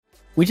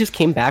We just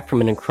came back from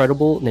an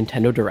incredible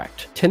Nintendo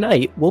Direct.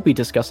 Tonight, we'll be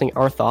discussing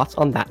our thoughts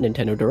on that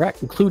Nintendo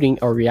Direct, including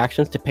our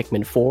reactions to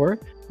Pikmin 4,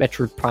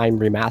 Metroid Prime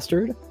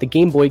Remastered, the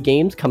Game Boy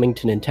games coming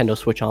to Nintendo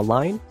Switch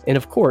Online, and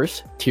of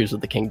course, Tears of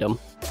the Kingdom.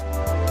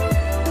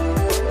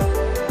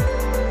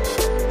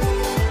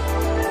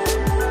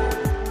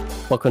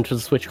 Welcome to the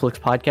Switch Clicks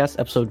Podcast,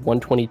 episode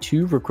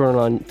 122, recorded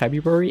on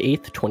February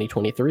 8th,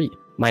 2023.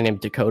 My name is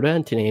Dakota,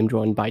 and today I'm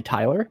joined by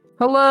Tyler.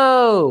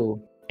 Hello!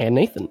 And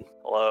Nathan.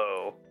 Hello.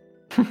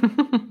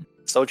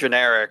 So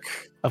generic.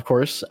 Of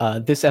course,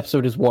 this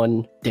episode is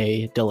 1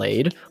 day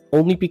delayed,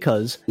 only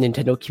because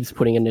Nintendo keeps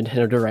putting a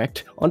Nintendo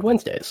Direct on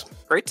Wednesdays.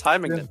 Great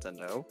timing,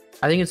 Nintendo.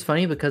 I think it's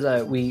funny because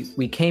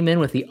we came in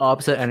with the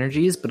opposite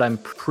energies, but I'm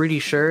pretty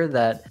sure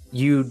that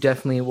you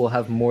definitely will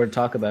have more to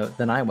talk about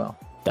than I will.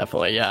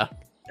 Definitely, yeah.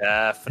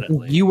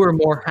 Definitely. You were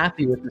more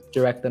happy with this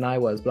Direct than I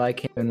was, but I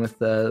came in with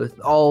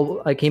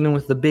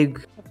the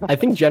big... I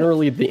think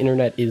generally the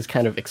internet is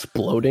kind of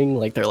exploding.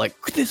 Like, they're like,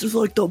 this is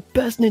like the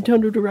best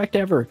Nintendo Direct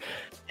ever.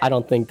 I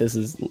don't think this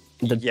is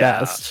the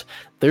best.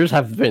 There's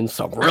have been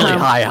some really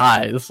high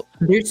highs.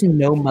 There's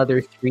no Mother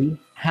 3.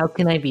 How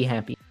can I be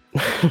happy?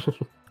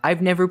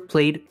 I've never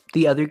played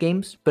the other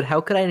games, but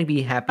how could I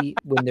be happy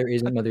when there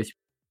isn't Mother 3?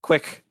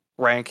 Quick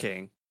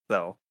ranking,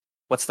 though.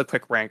 What's the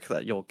quick rank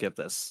that you'll give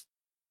this?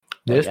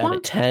 This like one? Out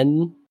of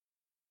 10?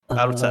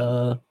 Out of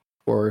 10.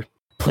 Or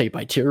play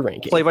by tier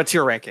ranking. Play by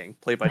tier ranking.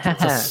 Play by tier.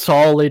 It's a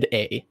solid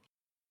A.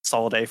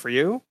 Solid A for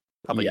you?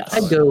 How about Yes.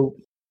 you? I'd go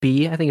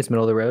B. I think it's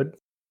middle of the road.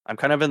 I'm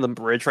kind of in the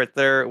bridge right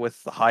there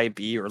with the high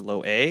B or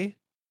low A.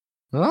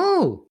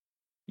 Oh!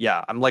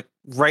 Yeah, I'm like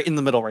right in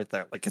the middle right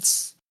there. Like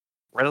it's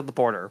right at the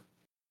border.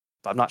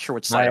 But I'm not sure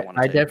which side I want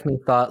to I take.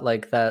 definitely thought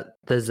like that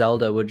the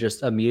Zelda would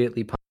just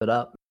immediately pump it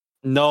up.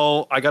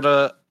 No,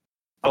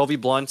 I'll be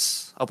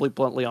blunt. I'll be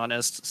bluntly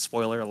honest.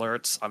 Spoiler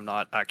alerts. I'm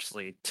not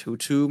actually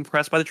too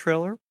impressed by the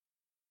trailer.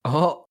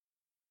 Oh,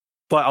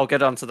 But I'll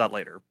get onto that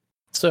later.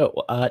 So,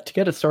 to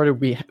get us started,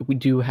 we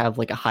do have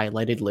like a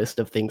highlighted list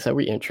of things that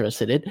we're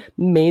interested in,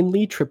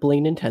 mainly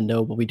AAA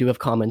Nintendo, but we do have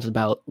comments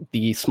about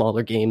the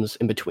smaller games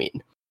in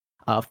between.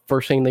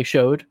 First thing they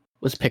showed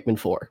was Pikmin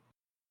 4.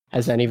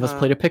 Has any of us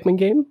played a Pikmin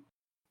game?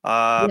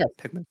 Yes.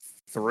 Pikmin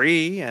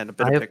 3 and a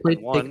bit I of have played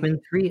Pikmin 1. Pikmin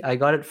 3. I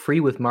got it free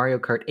with Mario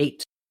Kart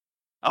 8.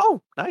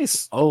 Oh,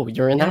 nice. Oh,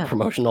 you're in Yeah. that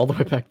promotion all the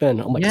way back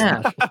then. Oh my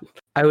Yeah. gosh.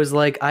 I was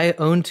like, I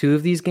own 2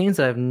 of these games.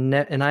 And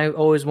I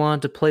always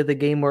wanted to play the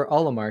game where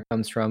Olimar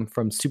comes from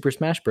Super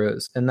Smash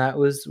Bros. And that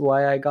was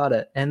why I got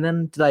it. And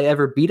then did I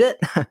ever beat it?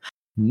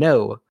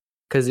 No,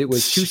 because it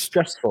was too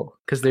stressful.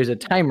 Because there's a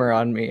timer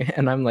on me,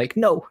 and I'm like,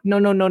 no.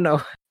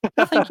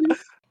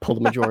 Pull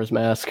the Majora's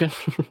Mask.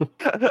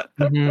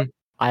 Mhm.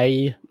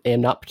 I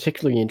am not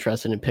particularly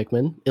interested in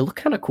Pikmin. It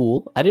looked kind of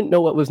cool. I didn't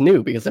know what was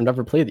new because I've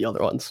never played the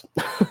other ones.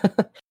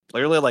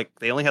 Literally, like,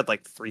 they only had,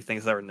 like, 3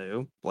 things that were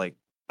new. Like,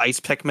 Ice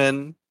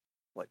Pikmin.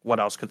 Like, what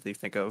else could they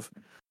think of?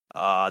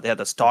 They had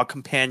this dog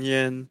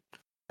companion.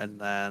 And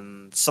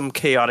then some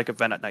chaotic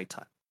event at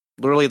nighttime.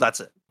 Literally,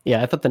 that's it.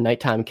 Yeah, I thought the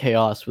nighttime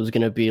chaos was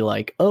going to be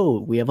like, oh,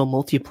 we have a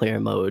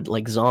multiplayer mode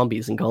like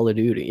zombies in Call of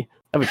Duty.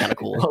 That'd be kind of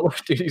cool. Call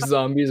of Duty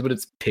Zombies, but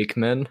it's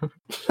Pikmin.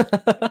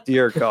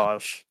 Dear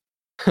gosh.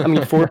 I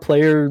mean,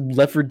 4-player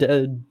Left 4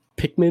 Dead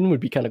Pikmin would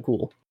be kind of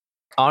cool.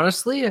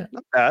 Honestly,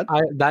 Not bad.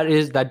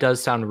 that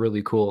does sound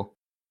really cool.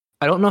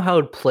 I don't know how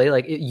it would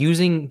play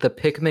using the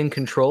Pikmin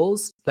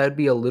controls. That'd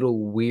be a little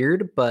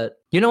weird, but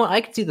you know what? I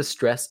could see the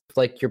stress,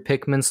 like your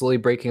Pikmin slowly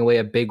breaking away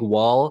a big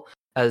wall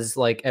as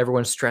like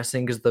everyone's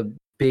stressing because the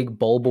big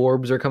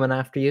Bulborbs are coming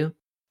after you.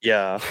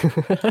 Yeah.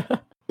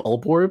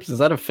 Bulborbs? Is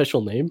that an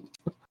official name?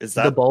 Is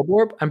The that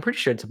Bulborb? I'm pretty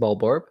sure it's a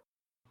Bulborb.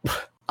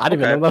 I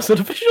didn't even know that's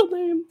an official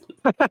name.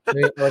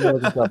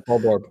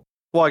 Bulborb.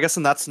 Well, I guess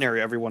in that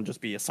scenario, everyone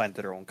just be assigned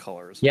to their own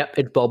colors. Yep,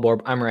 it's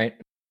Bulborb. I'm right.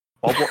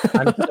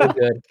 I'm so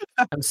good.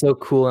 I'm so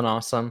cool and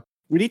awesome.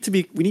 We need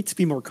to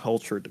be more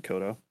cultured,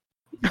 Dakota.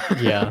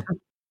 Yeah.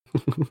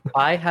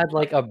 I had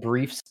like a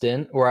brief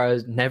stint where I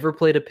was never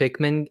played a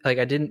Pikmin. Like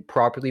I didn't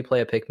properly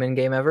play a Pikmin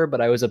game ever,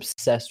 but I was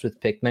obsessed with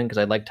Pikmin because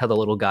I liked how the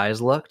little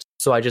guys looked.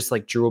 So I just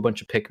like drew a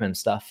bunch of Pikmin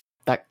stuff.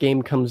 That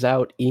game comes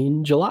out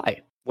in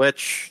July.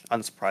 Which,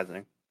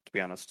 unsurprising, to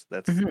be honest.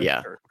 That's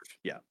Yeah.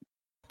 Yeah.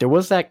 There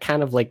was that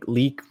kind of like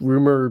leak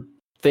rumor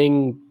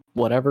thing,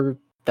 whatever,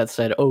 that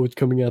said, oh, it's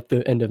coming out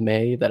the end of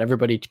May, that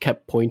everybody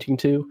kept pointing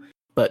to.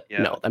 But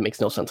Yeah. no, that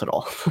makes no sense at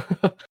all.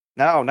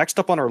 Now, next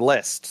up on our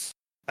list,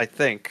 I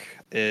think,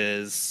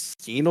 is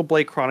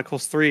Xenoblade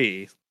Chronicles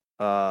 3.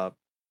 I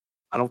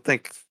don't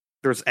think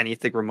there's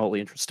anything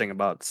remotely interesting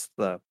about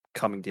the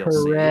coming DLC.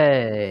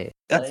 Hooray!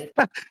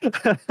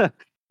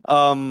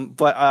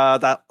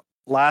 But that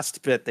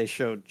last bit they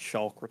showed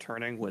Shulk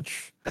returning,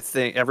 which I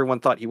think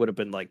everyone thought he would have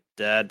been like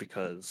dead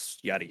because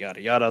yada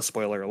yada yada.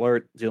 Spoiler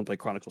alert: Xenoblade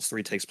Chronicles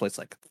 3 takes place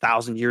like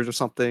 1,000 years or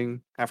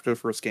something after the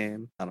first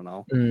game. I don't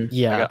know.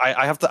 Yeah.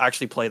 I have to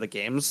actually play the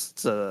games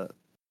to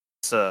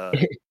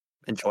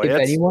enjoy If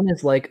it. anyone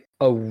is like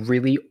a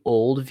really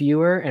old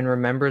viewer and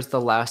remembers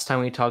the last time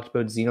we talked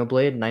about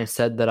Xenoblade, and I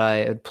said that I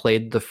had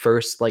played the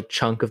first like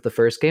chunk of the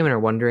first game and are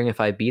wondering if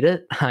I beat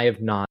it, I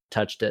have not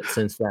touched it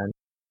since then.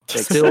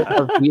 Still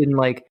have beaten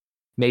like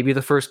maybe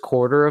the first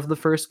quarter of the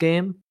first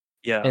game,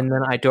 Yeah. and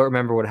then I don't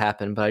remember what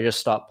happened, but I just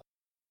stopped.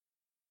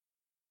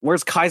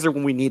 Where's Kaiser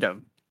when we need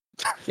him?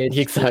 It's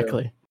true.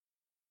 Exactly.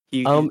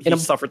 He and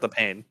suffered the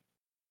pain.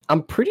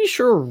 I'm pretty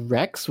sure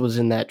Rex was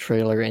in that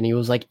trailer and he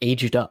was like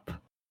aged up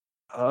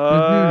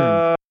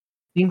I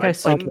think I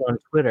saw it think- on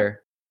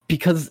Twitter.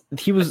 because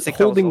he was think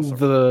that was holding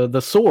also-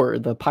 the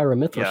sword, the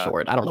Pyramithra Yeah.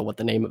 sword. I don't know what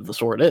the name of the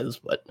sword is,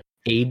 but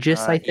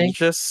Aegis, I think.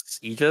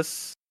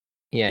 Aegis.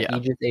 Yeah, Yeah.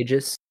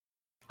 Aegis.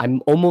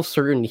 I'm almost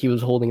certain he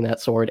was holding that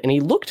sword, and he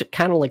looked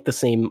kind of like the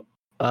same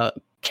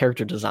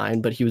character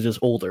design, but he was just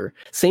older.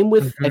 Same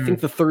with I think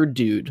the third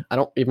dude. I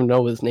don't even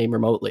know his name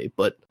remotely,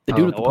 but the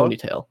dude with the Noah?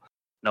 ponytail.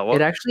 No.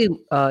 It actually,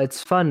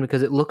 it's fun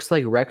because it looks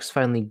like Rex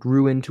finally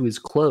grew into his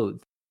clothes.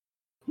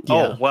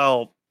 Oh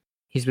well.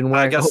 He's been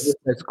wearing guess-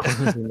 oversized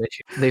clothes, and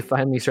they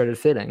finally started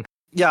fitting.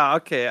 Yeah.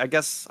 Okay. I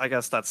guess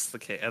that's the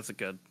case. That's a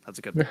good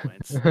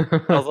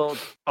point.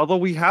 Although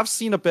we have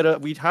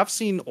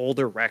seen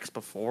older Rex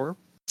before.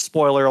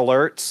 Spoiler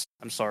alert.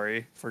 I'm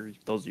sorry for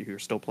those of you who are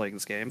still playing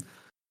this game.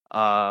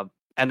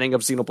 Ending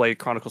of Xenoblade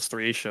Chronicles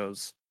 3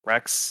 shows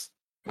Rex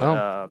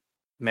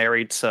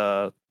married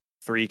to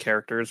 3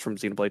 characters from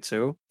Xenoblade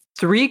 2.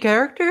 3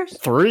 characters?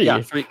 3,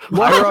 Yeah, 3.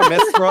 Pyra,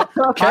 Mithra,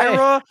 Okay.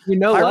 Pyra, You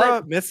know Pyra,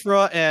 what?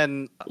 Mithra,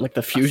 and like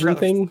the fusion forgot the-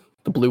 thing,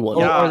 the blue one.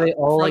 Or Yeah, are they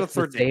all for the like the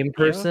third same game,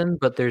 person,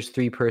 but there's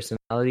 3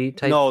 personality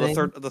type no,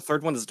 thing? the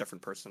third one is a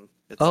different person.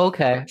 It's, Oh,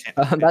 okay.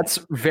 I can't- That's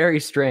very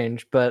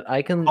strange, but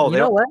I can. Oh, you they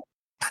know all-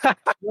 what?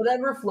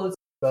 Whatever floats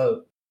the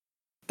boat.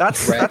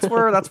 that's Right.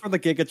 where the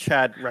Giga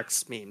Chad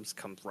Rex memes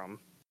come from.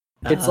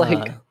 It's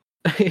like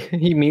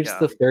he meets Yeah.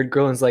 the third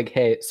girl and is like,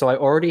 "Hey, so I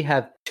already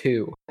have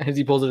 2," as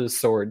he pulls out his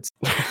swords.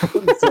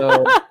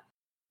 So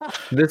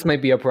this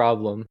might be a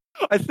problem.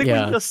 I think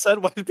Yeah. we just said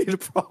what would be the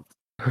problem.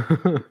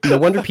 no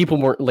wonder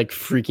people weren't like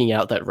freaking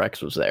out that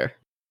Rex was there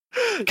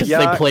because they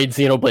Yeah, played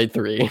Xenoblade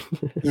 3.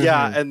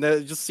 yeah, and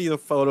then just see the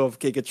photo of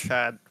Giga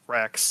Chad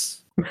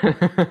Rex.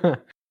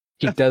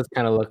 He does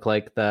kind of look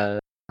like the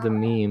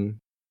meme.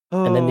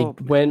 And then Oh,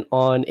 they went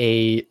on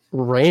a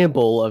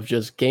ramble of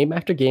just game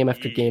after game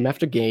after game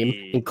after game,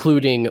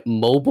 including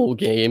mobile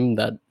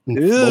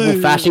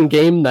Ew. fashion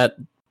game that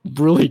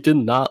really did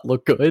not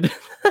look good.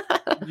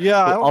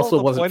 yeah, I It don't know also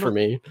the wasn't point for of-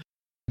 me.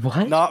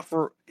 What? Not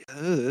for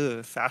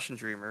Fashion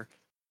Dreamer.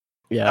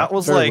 Yeah, That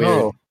was very like,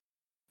 weird.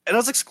 and it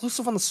was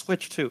exclusive on the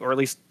Switch too, or at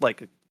least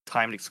like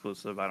timed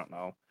exclusive. I don't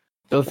know.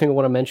 The other thing I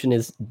want to mention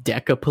is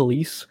Deca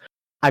Police.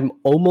 I'm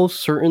almost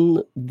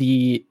certain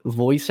the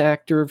voice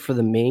actor for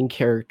the main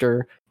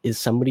character is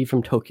somebody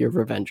from Tokyo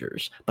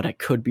Revengers, but I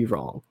could be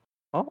wrong.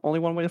 Well, only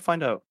one way to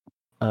find out.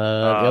 The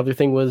other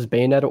thing was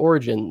Bayonetta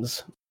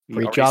Origins. We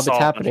Great already job, it's saw a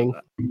bunch of happening.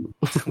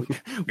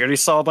 that. We already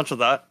saw a bunch of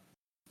that.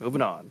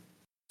 Moving on.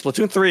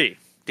 Splatoon 3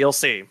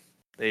 DLC.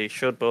 They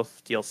showed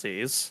both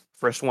DLCs.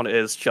 First one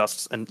is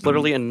just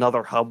literally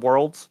another hub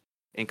world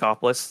in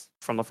Inkopolis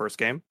from the first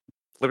game.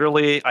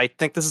 Literally, I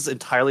think this is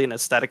entirely an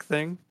aesthetic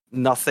thing.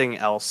 Nothing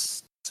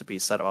else to be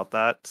said about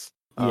that.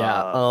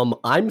 Yeah,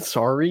 I'm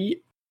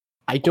sorry.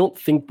 I don't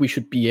think we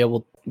should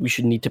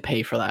need to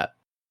pay for that.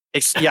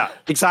 Yeah,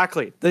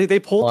 exactly. They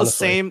pulled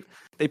Honestly.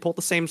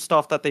 the same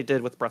stuff that they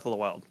did with Breath of the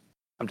Wild.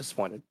 I'm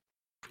disappointed.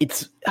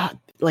 It's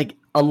like,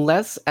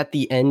 unless at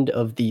the end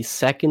of the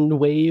second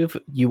wave,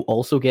 you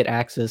also get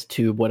access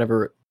to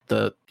whatever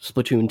the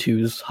Splatoon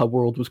 2's hub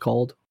world was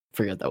called.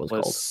 Forget what that was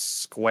Was called.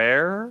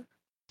 Square?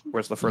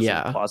 Where's the first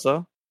Yeah. one?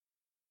 Plaza?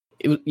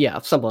 It was, yeah,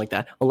 something like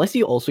that. Unless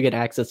you also get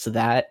access to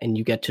that and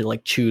you get to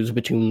like choose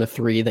between the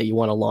 3 that you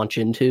want to launch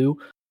into,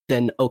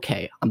 then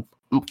okay, I'm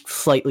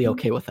slightly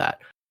okay with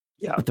that.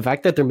 Yeah. But the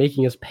fact that they're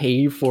making us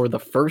pay for the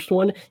first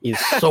one is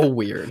so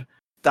weird.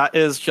 That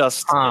is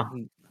just Huh.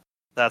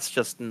 that's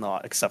just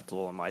not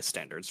acceptable in my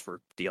standards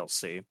for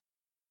DLC.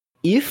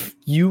 If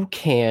you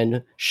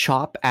can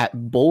shop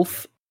at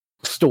both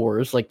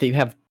stores, like they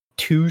have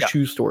 2 Yeah.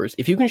 shoe stores,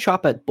 if you can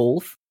shop at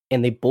both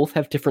and they both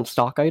have different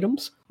stock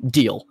items,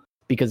 deal.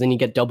 Because then you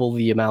get double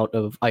the amount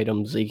of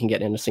items that you can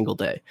get in a single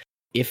day.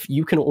 If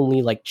you can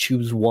only like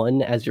choose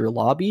one as your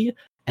lobby,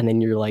 and then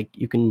you're like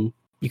you can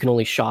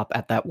only shop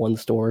at that one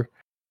store,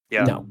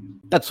 Yeah. no,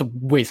 that's a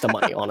waste of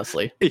money,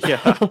 honestly.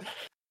 Yeah.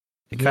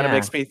 It kind of Yeah.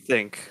 makes me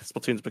think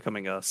Splatoon's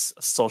becoming a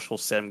social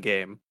sim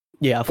game.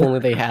 Yeah, if only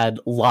they had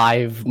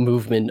live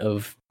movement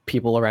of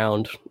people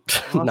around,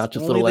 not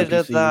just Only little they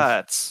did NPCs.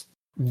 that.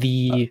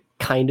 The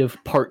kind of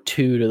part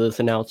 2 to this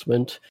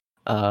announcement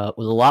was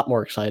a lot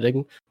more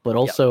exciting, but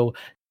also,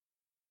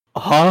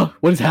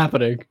 what is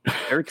happening?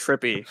 Very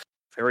trippy.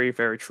 Very,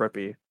 very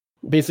trippy.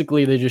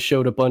 Basically, they just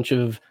showed a bunch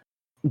of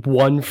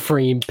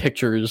one-frame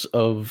pictures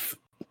of,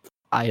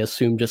 I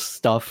assume, just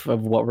stuff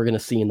of what we're going to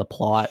see in the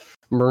plot.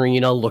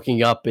 Marina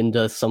looking up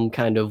into some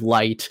kind of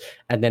light,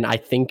 and then I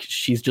think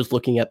she's just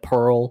looking at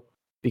Pearl,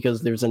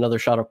 because there's another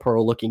shot of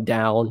Pearl looking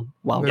down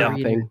while Marina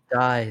rapping.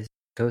 dies,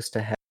 goes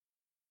to heaven.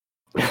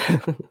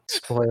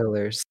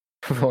 Spoilers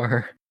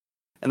for.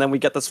 And then we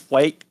get this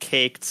white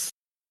caked,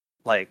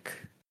 like,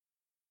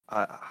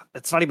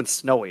 it's not even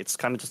snowy. It's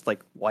kind of just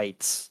like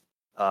white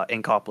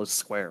Inkopolis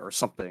Square or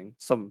something.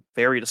 Some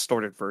very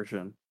distorted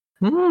version.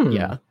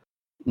 Yeah.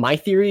 My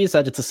theory is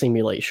that it's a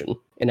simulation,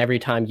 and every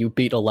time you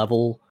beat a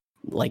level,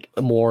 like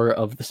more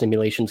of the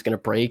simulation's gonna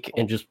break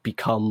and just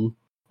become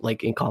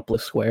like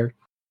Inkopolis Square.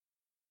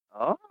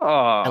 At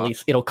Oh.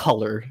 least it'll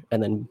color,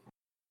 and then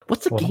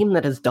what's a Well- game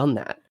that has done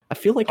that? I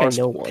feel like I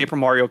know one. Paper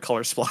Mario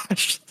Color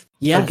Splash.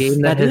 Yes, A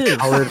game that is is.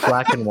 colored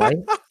black and white.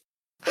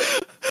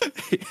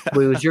 Yeah.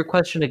 Wait, was your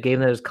question a game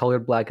that is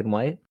colored black and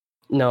white?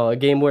 No, a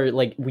game where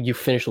like you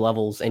finish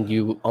levels and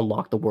you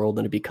unlock the world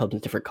and it becomes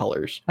different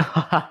colors.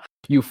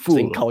 You fool!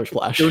 Sing Color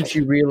Splash. Don't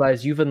you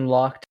realize you've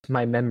unlocked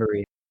my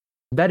memory?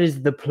 That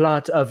is the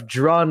plot of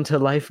Drawn to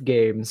Life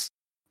games.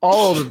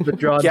 All of the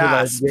Drawn to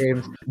Life Gasp.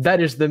 games.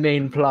 That is the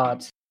main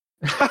plot.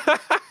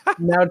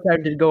 Now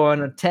time to go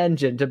on a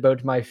tangent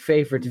about my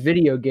favorite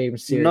video game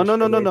series. No.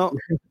 related-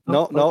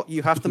 No.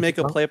 You have to make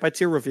a Oh. play it by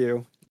tier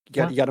review.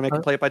 You got to make a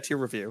Huh? play it by tier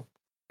review.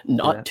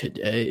 Not Yeah.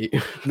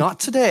 today. Not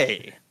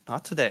today.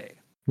 Not today.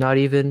 Not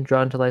even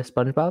Drawn to Life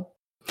SpongeBob?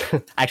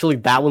 Actually,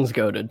 that one's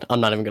goated. I'm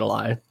not even gonna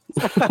lie.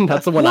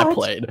 That's the one I What?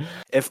 played.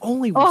 If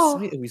only Oh.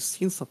 we've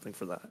seen something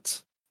for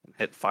that.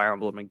 Hit Fire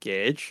Emblem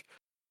Engage.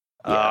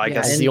 Yeah, I yeah,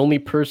 guess As the only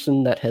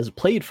person that has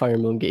played Fire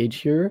Emblem Engage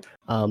here,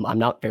 I'm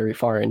not very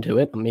far into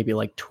it. I'm maybe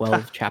like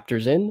 12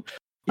 chapters in.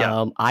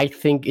 Yeah. I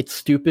think it's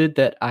stupid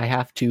that I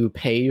have to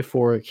pay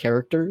for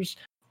characters,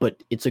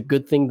 but it's a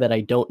good thing that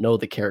I don't know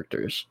the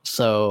characters,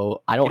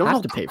 so I You don't have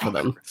know to pay for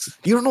them.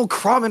 You don't know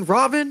Crom and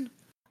Robin?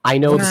 I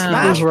know the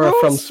Wow. people who are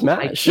from Smash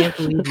I Smash. can't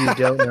believe you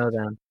don't know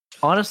them.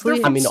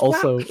 Honestly, I mean,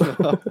 also, to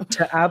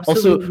also,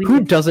 absolutely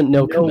who doesn't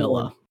know no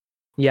Camilla? one.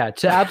 Yeah,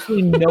 to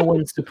absolutely no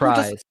one's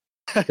surprise,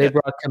 they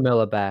brought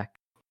Camilla back.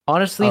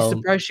 Honestly,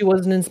 surprised she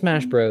wasn't in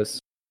Smash Bros.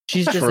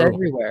 She's just True.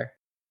 everywhere.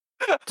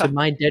 To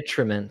my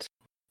detriment.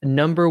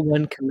 Number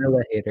one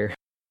Camilla hater.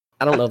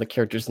 I don't know the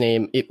character's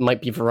name. It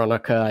might be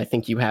Veronica. I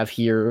think you have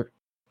here.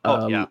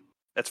 Oh yeah,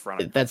 that's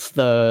Veronica. That's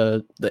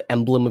the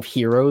emblem of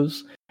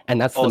heroes, and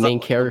that's Oh, the is that main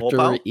the character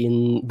mobile?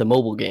 in the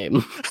mobile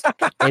game.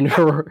 And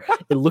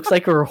it looks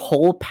like her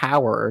whole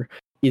power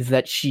is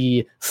that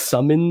she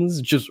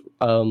summons just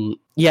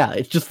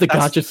it's just the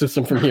That's- gacha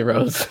system from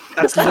Heroes.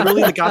 That's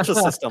literally the gacha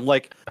system.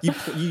 Like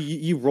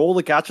you roll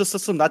the gacha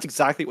system. That's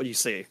exactly what you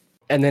see.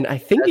 And then I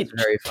think That's it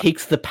very fun.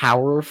 takes the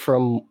power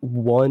from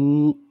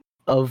one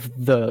of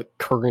the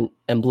current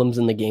emblems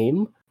in the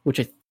game, which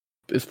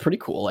is pretty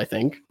cool, I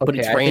think. But Okay,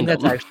 it's I think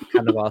random. that's actually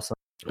kind of awesome.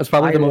 That's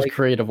probably I the most like-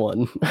 creative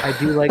one. I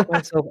do like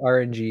myself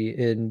RNG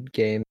in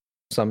games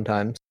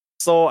sometimes.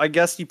 So I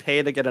guess you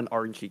pay to get an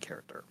RNG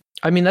character.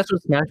 I mean, that's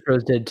what Smash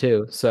Bros did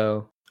too.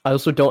 So I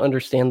also don't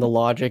understand the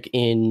logic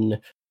in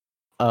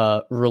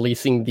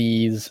releasing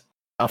these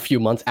a few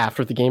months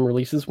after the game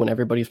releases when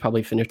everybody's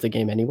probably finished the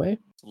game anyway.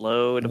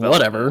 Slow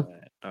Whatever. development.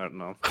 I don't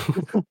know.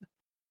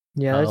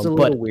 yeah, it's a But-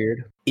 little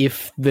weird.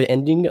 If the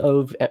ending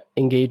of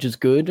Engage is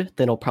good,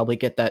 then I'll probably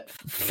get that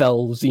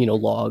Fell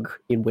Xenologue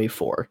in Wave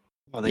 4.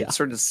 Well, they Yeah.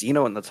 inserted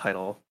Xeno in the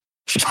title.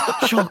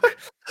 Shock!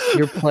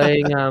 You're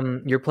playing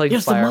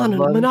Here's the Fire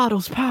Emblem.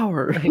 Monato's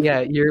power! Yeah,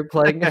 you're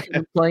playing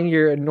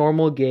your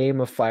normal game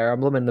of Fire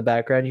Emblem in the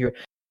background. You're,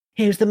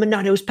 here's the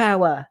Monato's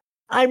power.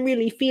 I'm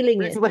really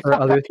feeling it. Or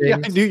other Yeah,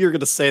 things. I knew you were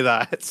gonna say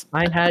that.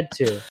 I had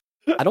to.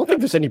 I don't think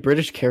there's any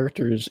British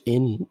characters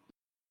in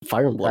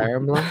Fire Emblem. Fire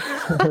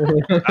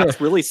Emblem. That's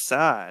really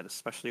sad,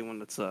 especially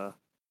when it's a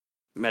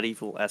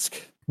medieval-esque.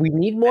 We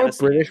need more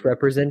Fantasy. British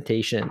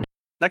representation.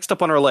 Next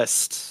up on our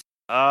list,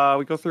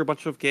 we go through a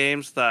bunch of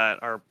games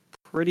that are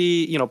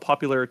pretty,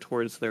 popular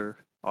towards their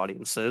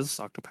audiences.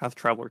 Octopath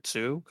Traveler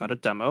 2 got a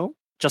demo,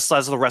 just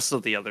as the rest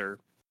of the other,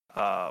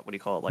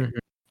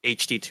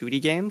 HD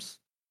 2D games.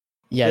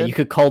 Yeah, you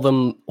could call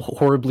them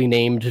horribly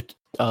named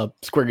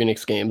Square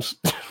Enix games.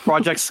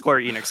 Project Square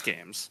Enix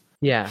games.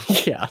 Yeah.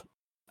 Yeah.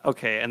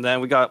 Okay, and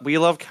then We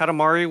Love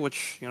Katamari,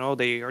 which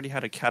they already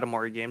had a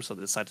Katamari game, so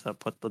they decided to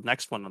put the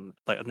next one on,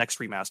 like, next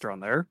remaster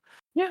on there.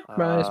 Yeah,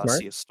 right, smart.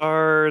 Sea of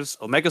Stars,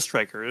 Omega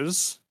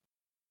Strikers.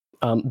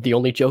 The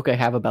only joke I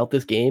have about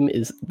this game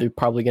is they're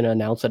probably going to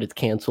announce that it's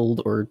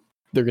canceled or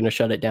they're going to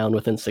shut it down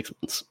within 6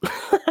 months.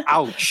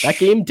 Ouch! That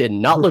game did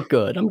not look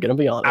good. I'm going to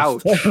be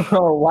honest. Ouch!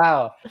 Oh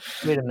wow!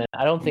 Wait a minute.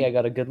 I don't think I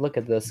got a good look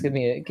at this. Give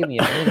me a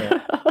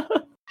minute.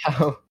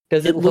 How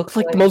does It looks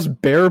like the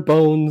most bare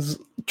bones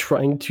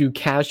trying to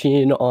cash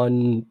in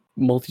on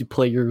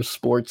multiplayer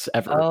sports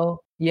ever. Oh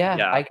yeah,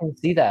 Yeah. I can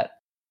see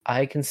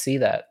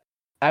that.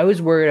 I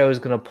was worried I was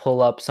gonna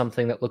pull up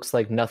something that looks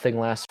like Nothing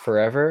Lasts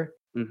Forever,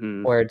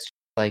 Mm-hmm. where it's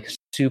like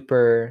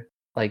super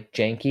like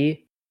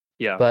janky.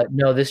 Yeah, But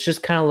no, this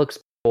just kind of looks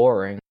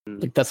boring.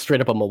 Like that's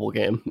straight up a mobile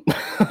game.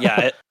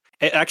 yeah.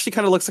 It actually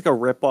kind of looks like a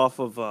rip off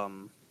of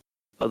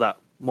that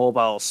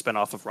mobile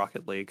spinoff of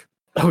Rocket League.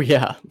 Oh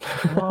yeah.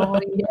 Oh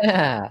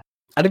yeah.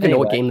 I don't even know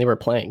what Anyway. game they were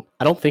playing.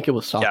 I don't think it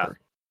was soccer.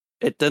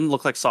 It didn't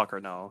look like soccer.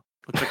 No,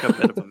 it looked like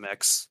a bit of a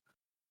mix.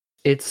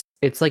 It's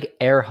It's like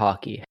air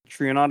hockey.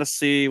 Trion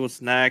Odyssey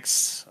was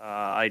next.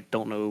 I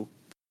don't know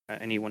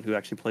anyone who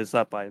actually plays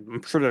that, but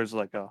I'm sure there's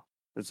a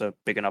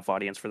big enough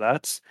audience for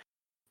that.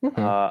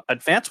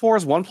 Advance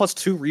Wars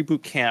 1+2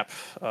 Reboot Camp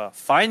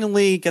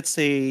finally gets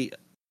a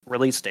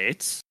release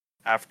date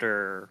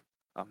after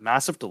a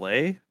massive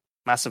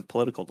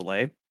political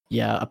delay.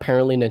 Yeah,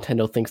 apparently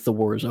Nintendo thinks the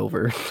war is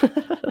over.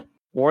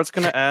 War's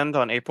going to end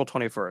on April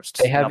 21st.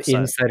 They have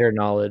insider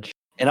knowledge.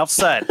 Enough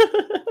said.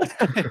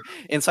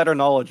 Insider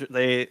knowledge.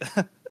 They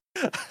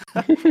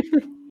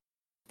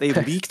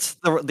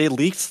leaked the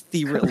release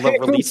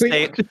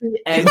date,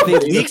 and they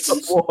leaked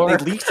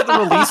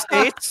the release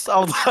dates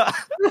of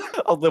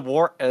the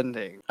war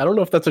ending. I don't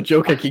know if that's a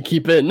joke I can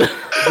keep in.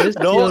 This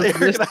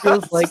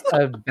feels like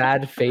a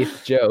bad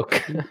faith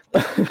joke.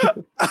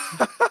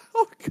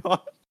 Oh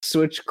god.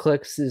 Switch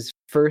Clicks'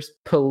 first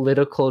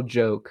political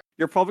joke.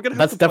 You're probably gonna have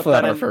That's definitely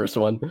not our first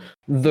one.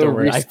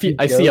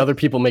 I see other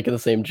people making the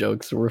same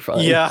jokes, so we're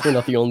fine. Yeah. We're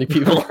not the only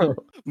people.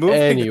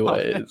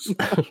 Anyways.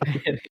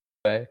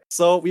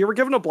 So we were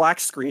given a black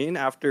screen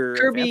after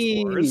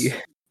Kirby. Advance Wars.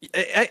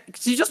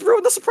 You just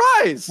ruined the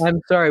surprise.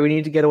 I'm sorry, we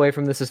need to get away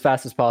from this as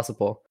fast as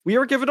possible. We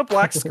were given a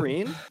black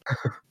screen,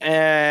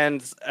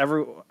 and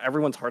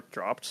everyone's heart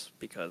dropped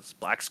because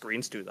black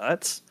screens do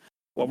that.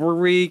 What were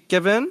we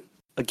given?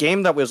 A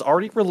game that was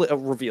already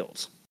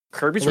revealed.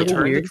 Kirby's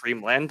Return to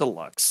Dreamland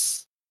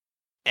Deluxe.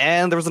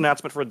 And there was an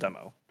announcement for a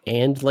demo.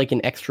 And like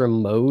an extra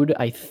mode,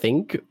 I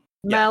think.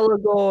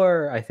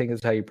 Malagor, I think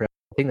is how you pronounce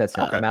it. I think that's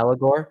not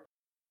Malagor.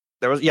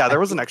 There was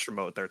an extra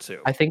mode there too.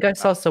 I think I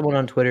saw someone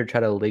on Twitter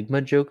try to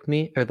Ligma joke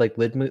me, or like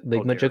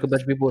Ligma joke a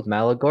bunch of people with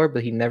Malagor,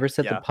 but he never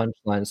said the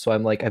punchline. So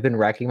I'm like, I've been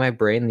racking my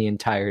brain the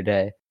entire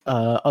day.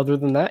 Other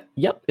than that,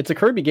 yep, it's a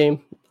Kirby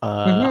game.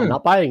 I'm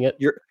not buying it.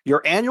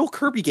 Your annual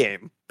Kirby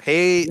game.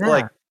 Pay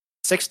like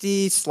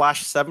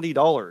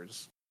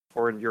 $60-$70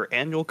 for your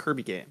annual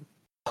Kirby game.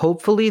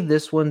 Hopefully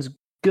this one's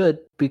good,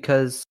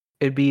 because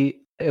it'd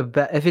be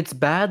if it's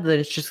bad,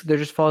 then they're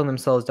just falling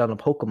themselves down a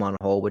Pokemon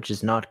hole, which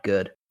is not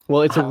good.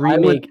 Well, it's a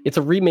remake. It's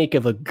a remake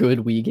of a good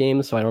Wii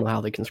game, so I don't know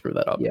how they can screw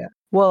that up. Yeah.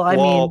 Well, I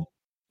mean,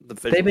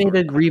 they made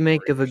a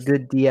remake of a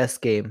good DS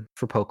game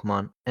for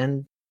Pokemon,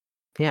 and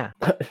yeah,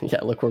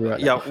 yeah. Look where we're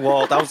at. Yeah.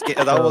 Well, that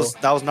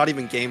was not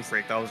even Game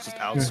Freak. That was just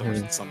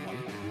outsourced to someone.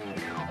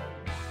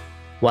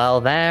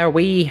 Well, there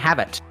we have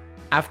it.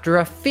 After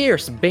a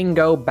fierce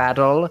bingo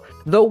battle,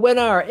 the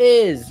winner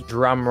is,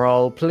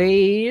 drumroll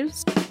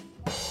please,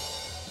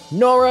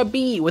 Nora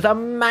B with a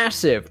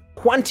massive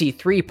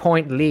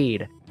 23-point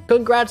lead.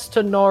 Congrats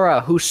to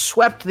Nora, who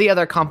swept the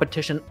other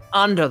competition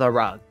under the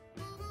rug.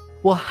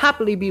 We'll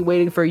happily be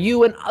waiting for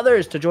you and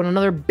others to join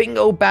another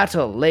bingo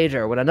battle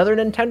later when another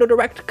Nintendo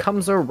Direct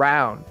comes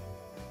around.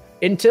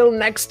 Until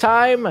next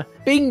time,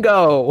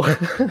 bingo!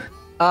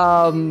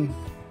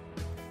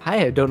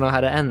 I don't know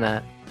how to end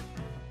that.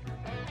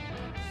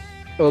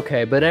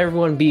 Okay, but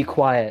everyone be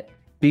quiet,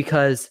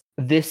 because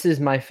this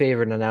is my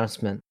favorite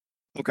announcement.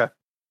 Okay.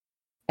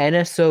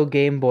 NSO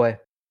Game Boy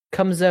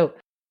comes out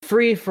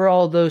free for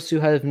all those who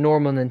have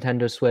normal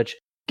Nintendo Switch.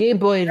 Game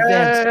Boy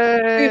Advance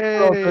free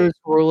for all those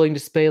who are willing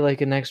to pay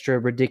like an extra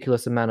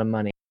ridiculous amount of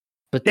money.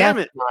 But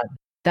that's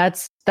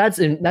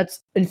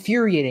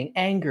infuriating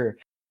anger.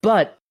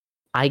 But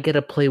I get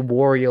to play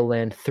Wario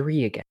Land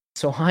 3 again.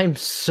 So I'm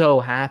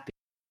so happy.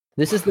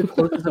 This is the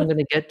closest I'm going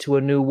to get to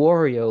a new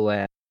Wario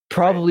Land,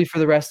 probably for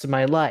the rest of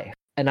my life.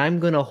 And I'm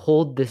going to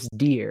hold this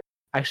dear.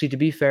 Actually, to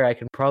be fair, I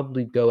can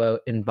probably go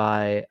out and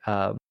buy,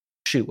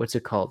 what's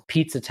it called?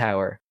 Pizza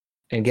Tower,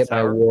 and get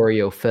my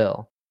Wario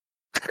fill.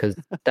 Because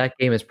that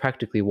game is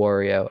practically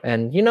Wario.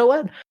 And you know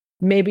what?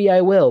 Maybe I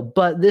will.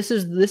 But this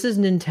is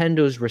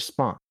Nintendo's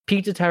response.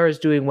 Pizza Tower is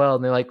doing well,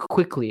 and they're like,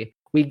 quickly,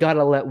 we got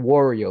to let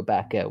Wario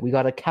back out. We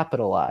got to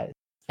capitalize.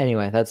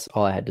 Anyway, that's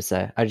all I had to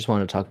say. I just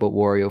wanted to talk about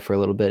Wario for a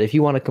little bit. If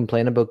you want to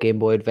complain about Game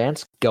Boy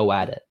Advance, go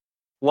at it.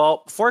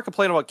 Well, before I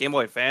complain about Game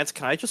Boy Advance,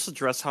 can I just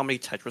address how many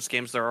Tetris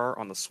games there are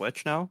on the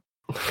Switch now?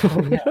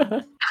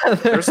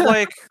 There's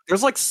like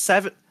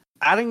 7.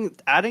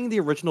 Adding the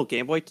original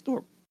Game Boy,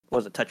 or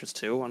was it Tetris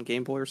 2 on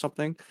Game Boy or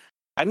something?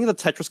 Adding the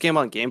Tetris game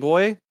on Game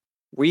Boy,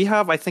 we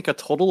have, I think, a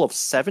total of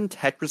 7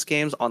 Tetris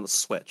games on the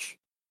Switch.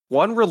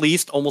 One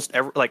released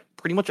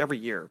pretty much every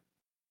year.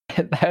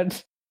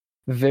 That's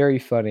very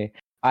funny.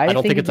 I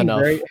don't think it's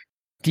enough.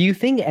 Do you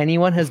think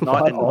anyone has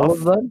bought all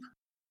of them?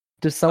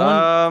 Does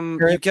someone?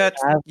 You get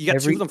 2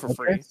 of them for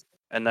free,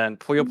 and then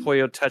Puyo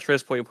Puyo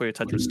Tetris, Puyo Puyo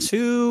Tetris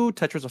 2,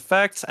 Tetris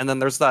Effect, and then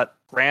there's that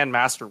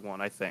Grandmaster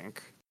one. I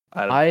think.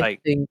 I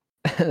think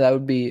that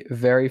would be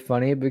very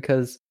funny,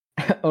 because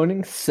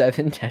owning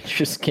 7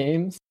 Tetris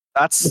games,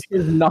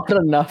 is not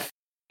enough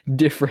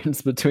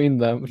difference between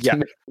them to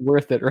make it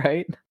worth it,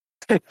 right?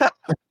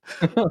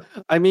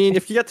 I mean,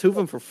 if you get 2 of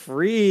them for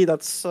free,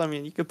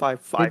 you could buy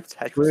 5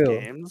 Tetris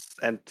games,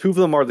 and 2 of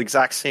them are the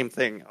exact same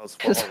thing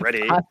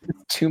already.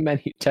 Too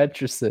many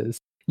Tetrises.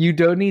 You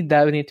don't need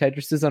that many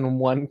Tetrises on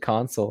one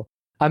console.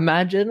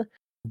 Imagine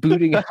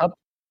booting up,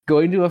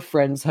 going to a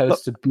friend's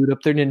house to boot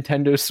up their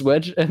Nintendo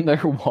Switch, and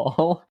their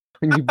wall,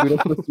 when you boot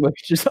up the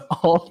Switch, is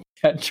all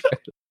Tetris.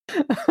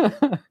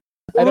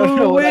 I don't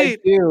know what I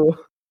wait. do.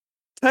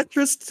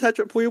 Tetris,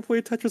 Puyo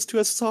Puyo Tetris 2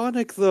 has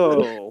Sonic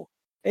though.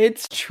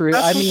 It's true.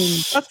 I mean,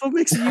 That's what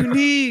makes it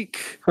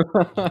unique.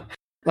 it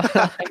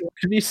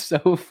would be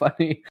so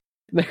funny.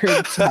 Their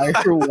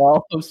entire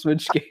wall of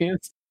Switch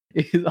games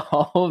is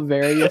all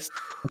various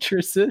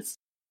Tetrises.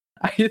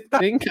 I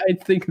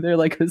think they're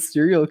like a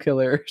serial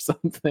killer or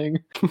something.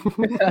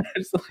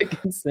 It's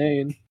like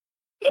insane.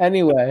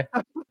 Anyway,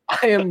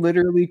 I am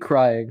literally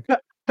crying.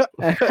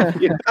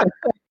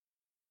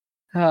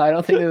 I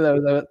don't think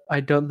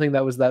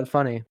that was that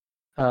funny.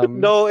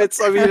 No,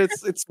 I mean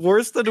it's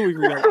worse than we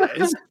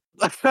realized.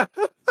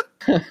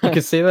 You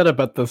could say that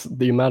about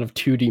the amount of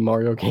 2D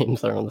Mario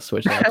games that are on the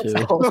Switch now That's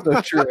too.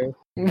 also true.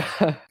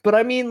 But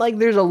I mean, like,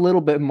 there's a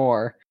little bit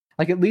more.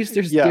 Like, at least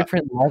there's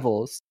different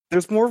levels.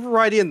 There's more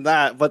variety in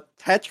that, but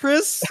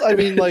Tetris, I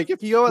mean, like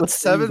if you go The at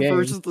same 7 game.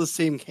 versions of the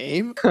same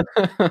game,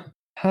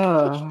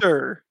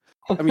 sure.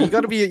 I mean, you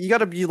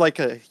gotta be like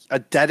a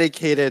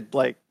dedicated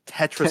like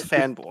Tetris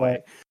fanboy.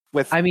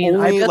 With I mean,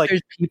 I only, bet like,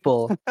 there's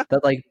people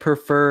that like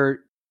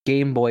prefer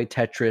Game Boy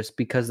Tetris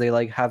because they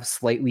like have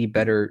slightly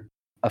better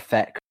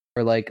effect,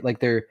 or like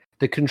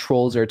the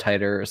controls are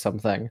tighter or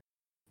something.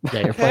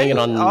 Yeah, you're playing it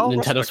on I'll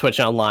Nintendo respect Switch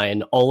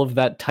Online. All of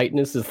that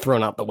tightness is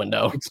thrown out the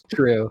window. It's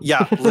true.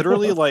 yeah,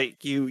 literally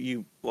like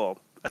you well,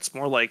 it's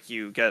more like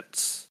you get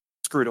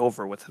screwed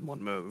over with in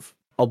one move.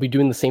 I'll be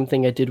doing the same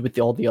thing I did with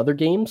all the other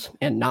games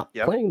and not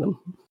Yep. playing them.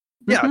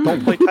 Yeah,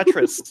 don't play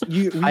Tetris.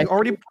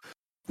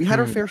 We had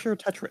our Hmm. fair share of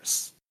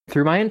Tetris.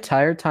 Through my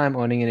entire time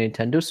owning a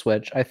Nintendo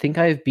Switch, I think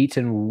I've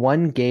beaten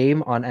one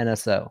game on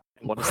NSO,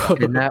 What is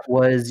that? and that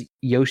was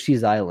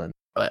Yoshi's Island.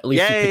 At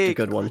least you Yay! picked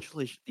a good one.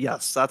 Congratulations.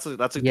 Yes, that's a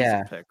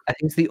Yeah. decent pick. I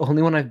think it's the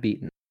only one I've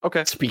beaten.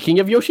 Okay. Speaking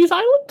of Yoshi's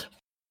Island,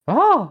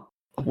 Oh,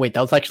 wait,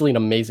 that was actually an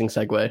amazing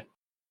segue.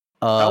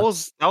 That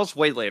was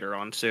way later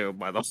on too,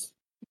 by the way.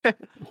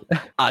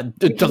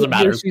 It doesn't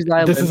matter. Yoshi's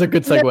Island. This is a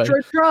good segue.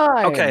 Metroid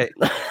Prime! Okay.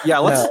 Yeah,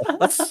 let's we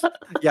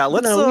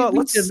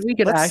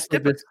can let's actually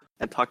skip it just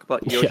and talk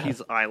about Yeah.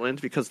 Yoshi's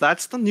Island because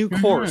that's the new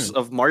course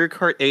of Mario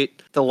Kart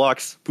 8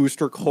 Deluxe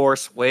Booster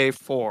Course Wave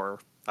 4.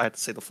 I have to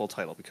say the full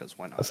title because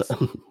why not?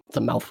 It's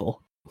a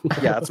mouthful.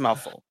 Yeah, it's a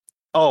mouthful.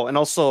 Oh, and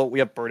also we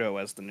have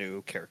Birdo as the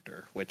new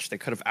character, which they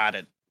could have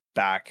added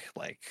back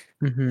like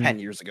Mhm. 10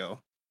 years ago.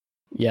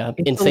 Yeah,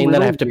 It's a insane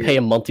that I little have to pay weird.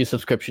 a monthly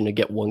subscription to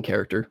get one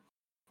character.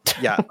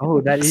 Yeah,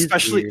 Oh, that is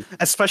weird.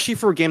 especially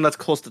for a game that's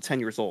close to 10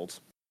 years old.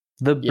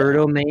 The Yeah.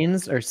 Birdo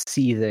mains are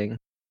seething.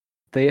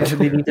 They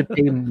need to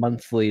pay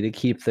monthly to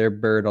keep their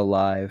bird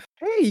alive.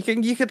 Hey,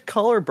 you could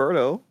color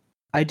Birdo.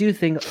 I do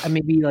think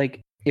maybe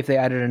like if they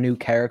added a new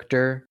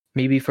character,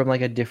 maybe from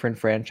like a different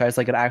franchise,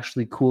 like an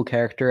actually cool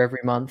character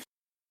every month,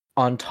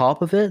 on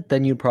top of it,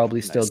 then you'd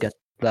probably still Nice. get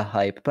the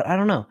hype. But I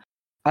don't know.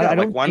 Yeah, I like,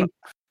 don't why think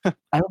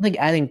I don't think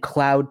adding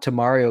Cloud to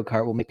Mario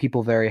Kart will make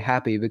people very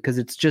happy because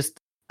it's just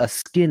a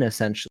skin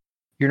essentially.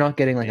 You're not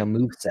getting like a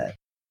move set.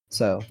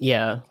 So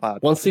Yeah, Cloud.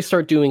 once they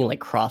start doing like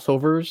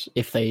crossovers,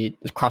 if they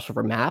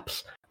crossover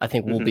maps, I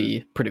think will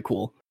be pretty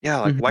cool. Yeah,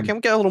 like why Mhm. can't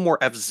we get a little more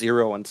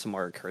F-Zero into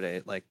Mario Kart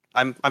 8? Like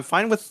I'm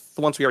fine with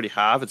the ones we already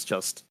have. It's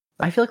just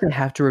I feel like they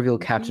have to reveal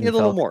we Captain need a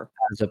little Falcon more.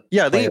 as a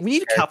Yeah, we playable need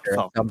Captain character at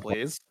Falcon, some point,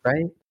 please.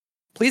 right?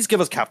 Please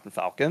give us Captain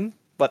Falcon.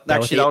 But Now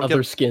with actually, the that'll other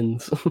give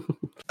skins.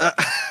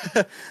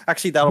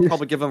 actually that'll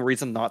probably give them a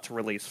reason not to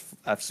release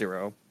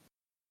F-Zero.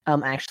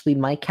 Actually,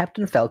 my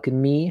Captain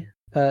Falcon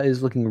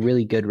is looking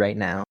really good right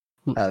now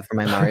for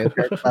my Mario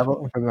Kart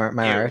level. For my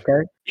Mario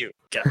Kart. You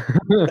get.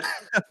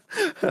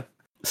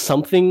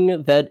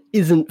 Something that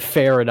isn't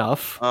fair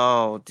enough.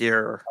 Oh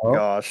dear Oh.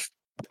 gosh.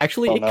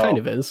 Actually, Oh, it kind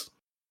no. of is.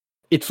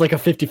 It's like a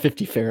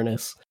 50-50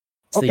 fairness.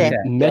 It's Okay.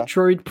 the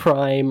Metroid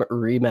Prime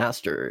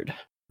remastered.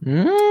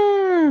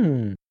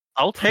 Mm,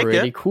 I'll take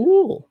Pretty it.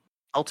 cool.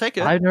 I'll take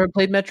it. I've never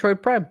played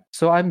Metroid Prime,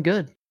 so I'm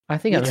good. I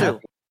think Me I'm too.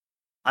 happy.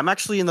 I'm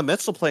actually in the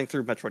midst of playing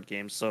through Metroid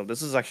games, so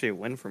this is actually a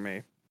win for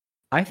me.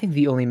 I think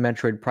the only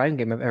Metroid Prime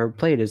game I've ever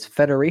played is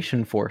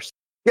Federation Force.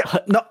 Yeah.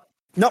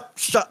 No.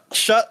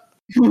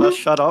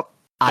 Shut up.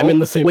 I'm in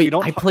the same. we Wait,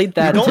 don't I ta- played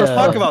that. We don't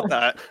talk about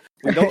that.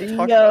 We don't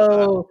talk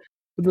about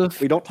that.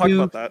 We don't talk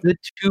about that. The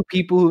two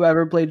people who've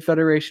ever played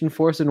Federation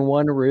Force in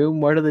one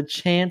room. What are the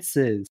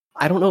chances?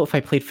 I don't know if I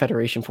played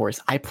Federation Force.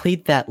 I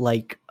played that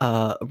like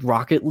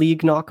Rocket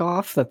League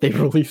knockoff that they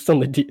released on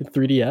the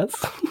 3DS.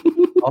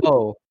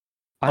 Oh,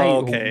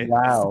 Okay.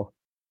 Wow,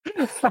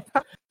 Okay,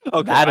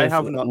 That I is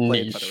have not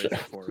played niche.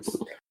 Federation Force.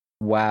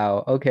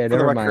 wow. Okay, For the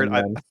never record,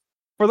 mind.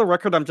 For the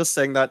record, I'm just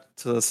saying that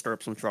to stir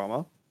up some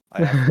drama.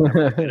 I have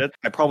never played it.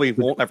 I probably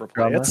won't ever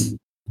play Drama? it.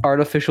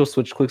 Artificial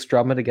switch clicks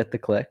drama to get the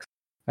clicks.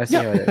 I see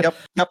how it is.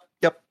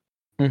 Yep.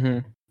 Mm-hmm.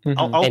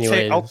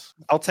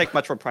 I'll take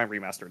Metroid Prime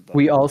Remastered. Though.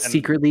 We all And-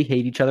 secretly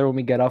hate each other when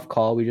we get off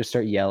call. We just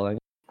start yelling.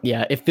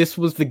 Yeah, if this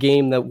was the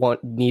game that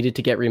needed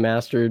to get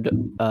remastered,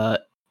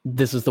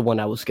 this is the one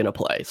I was gonna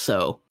play.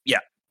 So Yeah.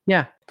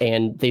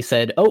 and they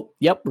said, "Oh,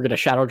 yep, we're gonna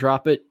shadow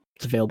drop it.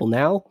 It's available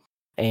now,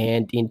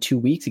 and in 2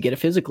 weeks you get it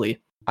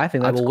physically." I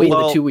think I that's will cool. wait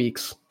Well, the 2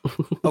 weeks.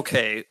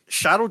 Okay,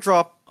 Shadow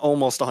Drop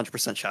almost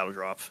 100% Shadow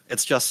Drop.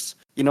 It's just,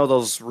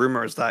 those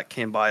rumors that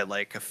came by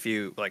like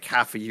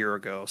half a year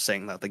ago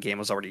saying that the game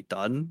was already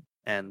done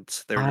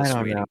and they're I just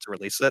don't waiting know. to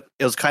release it.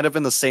 It was kind of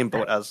in the same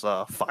boat as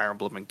Fire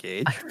Emblem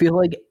Engage. I feel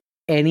like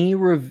any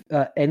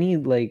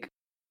like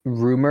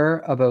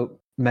rumor about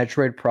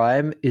Metroid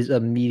Prime is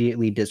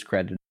immediately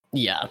discredited.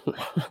 Yeah.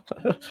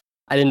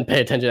 I didn't pay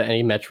attention to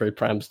any Metroid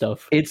Prime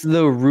stuff. It's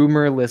the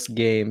rumorless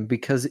game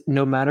because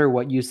no matter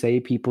what you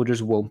say, people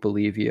just won't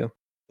believe you.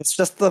 It's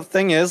just the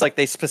thing is, like,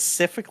 they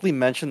specifically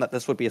mentioned that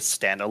this would be a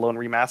standalone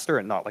remaster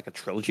and not like a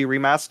trilogy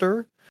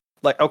remaster.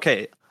 Like,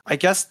 okay, I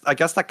guess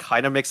that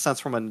kind of makes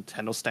sense from a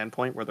Nintendo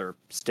standpoint where they're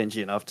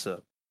stingy enough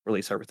to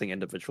release everything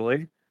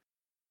individually.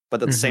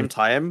 But at the same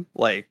time,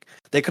 like,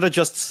 they could have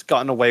just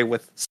gotten away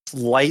with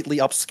slightly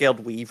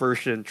upscaled Wii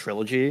version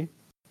trilogy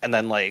and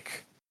then,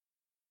 like,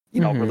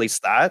 release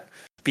that.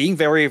 Being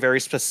very, very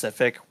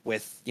specific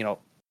with, the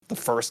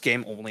first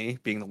game only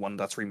being the one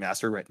that's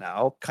remastered right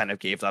now kind of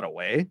gave that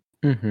away.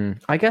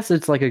 I guess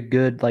it's like a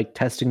good like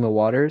testing the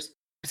waters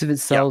because if it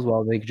sells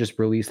well, they could just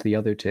release the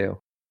other two.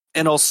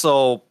 And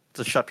also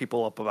to shut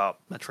people up about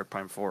Metroid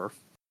Prime 4.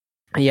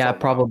 Yeah,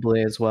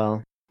 probably as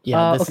well.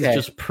 Yeah, this is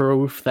just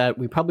proof that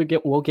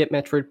we'll get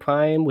Metroid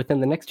Prime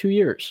within the next 2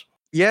 years.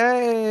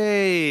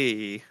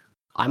 Yay!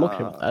 I'm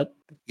okay with that.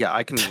 Yeah,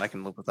 I can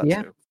live with that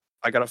too.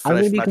 I gotta I'm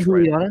finish gonna be Metroid.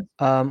 completely honest.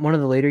 One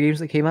of the later games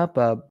that came up,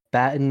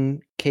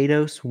 Batten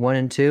Kaitos 1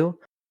 and 2.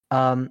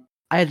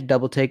 I had to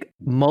double take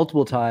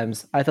multiple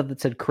times. I thought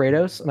that said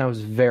Kratos, and I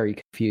was very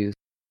confused.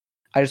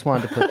 I just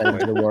wanted to put that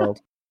into the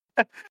world.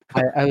 I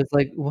was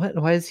like, what?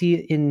 Why is he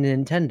in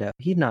Nintendo?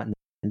 He's not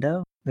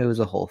Nintendo. It was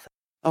a whole thing.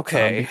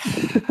 Okay.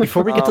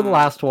 Before we get to the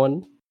last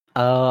one,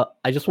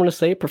 I just want to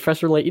say,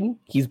 Professor Layton,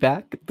 he's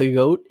back. The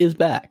GOAT is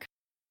back.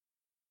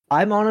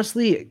 I'm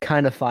honestly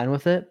kind of fine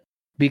with it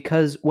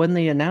because when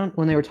they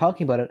were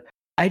talking about it,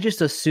 I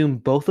just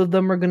assumed both of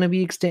them are going to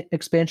be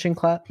expansion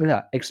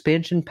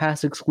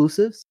pass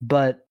exclusives.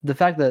 But the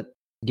fact that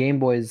Game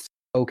Boy's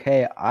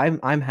okay,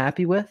 I'm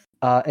happy with.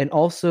 And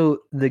also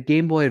the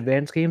Game Boy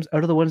Advance games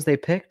out of the ones they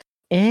picked,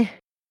 if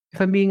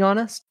I'm being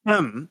honest.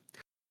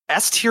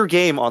 S tier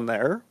game on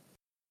there.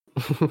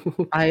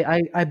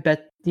 I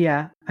bet.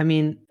 Yeah. I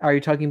mean, are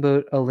you talking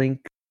about a Link?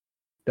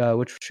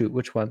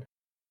 Which one?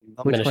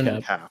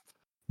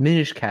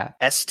 Minish Cap.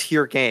 S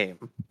tier game.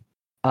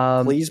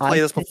 Please play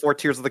this before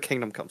Tears of the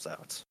Kingdom comes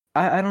out.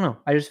 I don't know.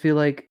 I just feel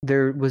like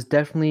there was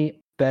definitely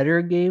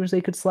better games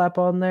they could slap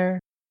on there.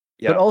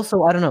 Yeah. But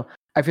also, I don't know.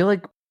 I feel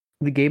like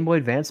the Game Boy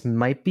Advance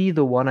might be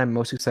the one I'm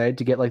most excited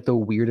to get, like the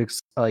weird,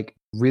 like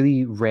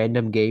really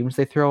random games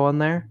they throw on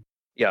there.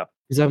 Yeah.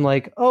 Because I'm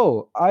like,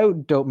 oh, I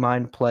don't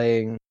mind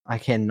playing. I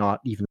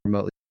cannot even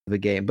remotely the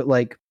game, but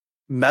like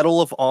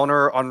Medal of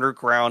Honor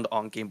Underground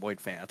on Game Boy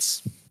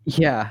Advance.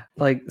 Yeah,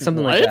 like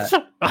something like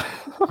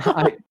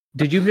that.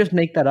 Did you just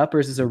make that up, or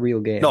is this a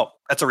real game? No,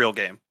 that's a real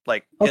game.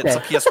 Like it's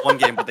a PS1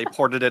 game, but they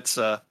ported it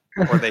to,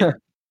 or they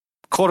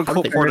quote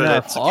unquote ported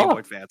it to Game Boy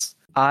Advance.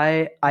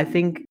 I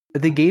think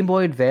the Game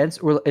Boy Advance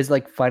is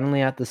like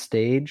finally at the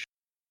stage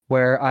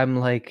where I'm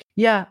like,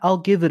 yeah, I'll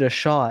give it a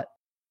shot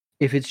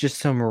if it's just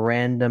some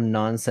random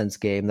nonsense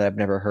game that I've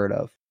never heard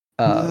of.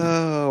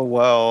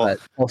 Well, but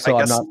also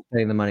I'm not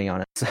spending the money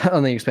on it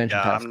on the expansion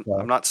pass.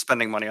 I'm not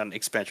spending money on the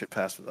expansion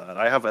pass for that.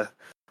 I have a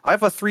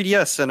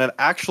 3DS and an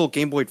actual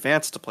Game Boy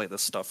Advance to play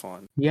this stuff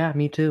on. Yeah,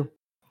 me too.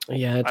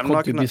 Yeah, it's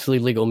called dubiously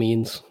legal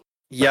means.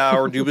 Yeah,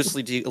 or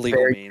dubiously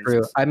legal means.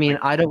 True. I mean,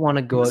 I don't want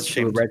to go out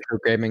to a retro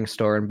gaming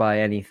store and buy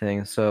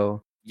anything,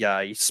 so yeah,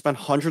 you spend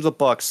hundreds of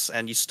bucks,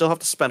 and you still have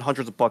to spend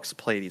hundreds of bucks to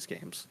play these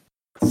games.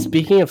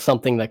 Speaking of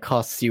something that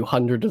costs you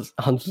hundreds.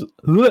 I'm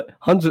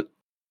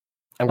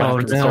gonna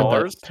have to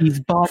start that. He's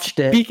botched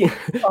it. Speaking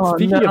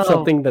of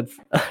something that's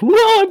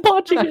I'm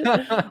botching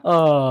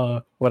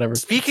it. Whatever.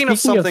 Speaking of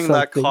something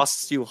that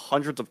costs you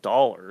hundreds of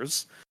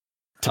dollars.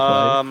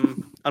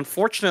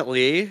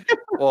 Unfortunately,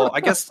 well, I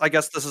guess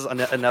this is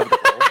inevitable.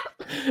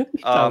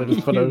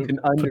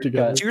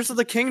 Tears of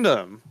the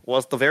Kingdom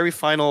was the very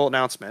final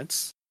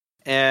announcement,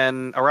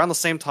 and around the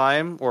same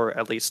time, or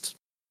at least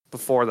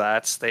before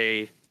that,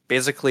 we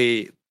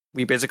basically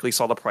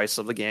saw the price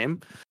of the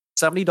game.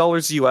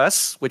 $70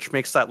 US, which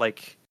makes that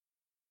like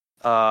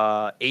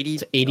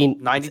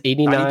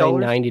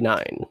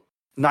 $89.99.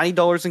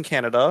 $90 in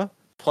Canada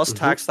plus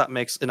tax. That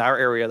makes in our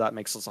area that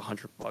makes us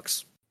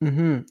 $100.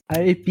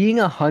 It being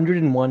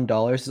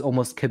 $101 is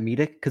almost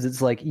comedic because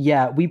it's like,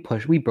 yeah, we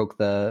broke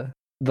the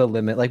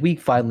limit. Like we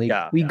finally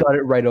got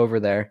it right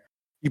over there.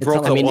 You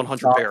broke the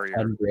 100 barrier.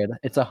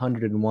 It's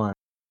 101.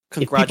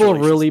 If people are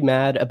really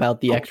mad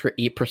about the extra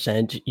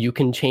 8%, you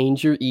can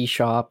change your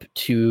eShop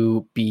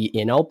to be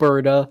in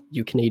Alberta,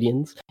 you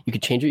Canadians. You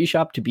can change your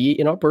eShop to be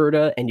in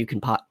Alberta, and you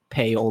can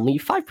pay only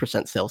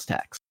 5% sales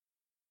tax.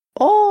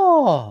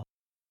 Oh!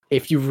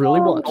 If you really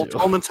want to. Don't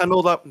tell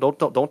Nintendo that. Don't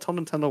tell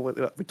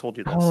Nintendo we told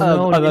you this.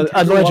 Oh, no,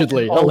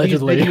 allegedly.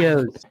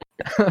 Videos.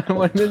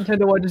 When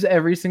Nintendo watches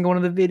every single one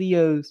of the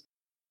videos,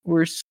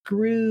 we're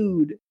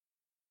screwed.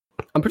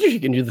 I'm pretty sure you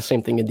can do the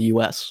same thing in the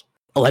US.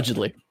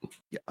 Allegedly.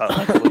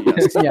 Allegedly,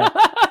 yes. Yeah.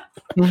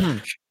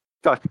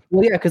 Well,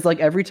 yeah, because like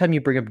every time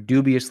you bring up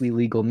dubiously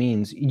legal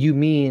means, you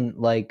mean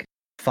like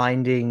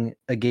finding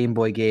a Game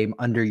Boy game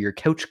under your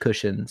couch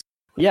cushions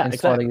Yeah, and slotting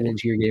exactly. it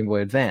into your Game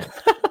Boy Advance.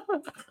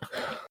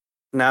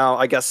 Now,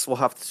 I guess we'll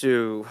have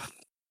to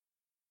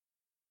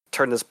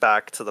turn this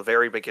back to the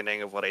very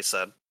beginning of what I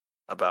said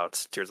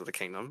about Tears of the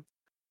Kingdom.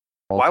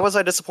 Why was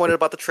I disappointed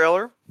about the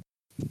trailer?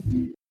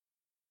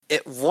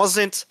 It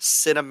wasn't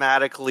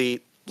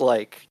cinematically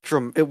like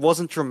it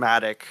wasn't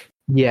dramatic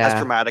as Yeah,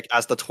 dramatic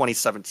as the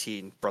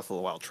 2017 Breath of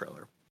the Wild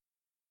trailer.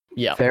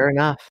 Yeah. fair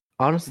enough.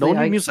 Honestly, No new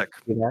I can music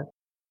see that.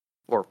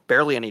 or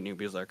barely any new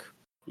music.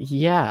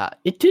 Yeah,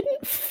 it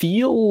didn't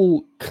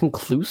feel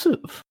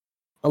conclusive.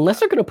 Unless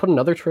they're going to put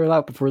another trailer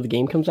out before the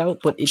game comes out,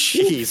 but it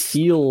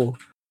Jeez.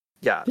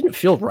 Yeah, didn't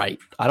feel right.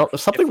 I don't.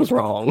 Something was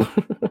wrong.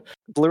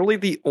 literally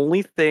the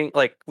only thing,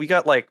 like, we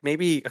got like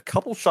maybe a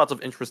couple shots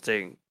of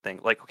interesting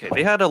thing. Like, okay,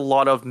 they had a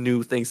lot of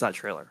new things in that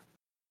trailer.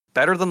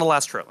 Better than the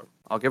last trailer.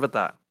 I'll give it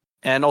that.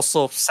 And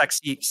also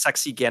sexy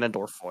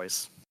Ganondorf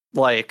voice.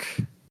 Like,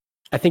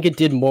 I think it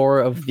did more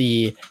of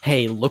the,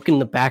 hey, look in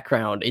the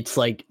background. It's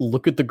like,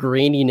 look at the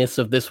graininess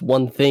of this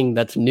one thing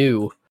that's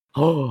new.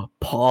 Oh,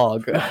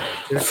 Pog. They're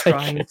It's like-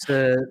 trying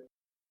to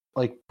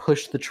like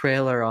push the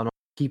trailer on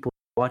people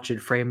to watch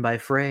it frame by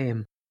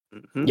frame.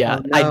 mhm. Yeah,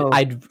 Oh, no.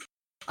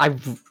 I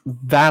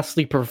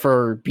vastly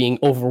prefer being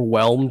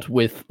overwhelmed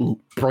with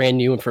brand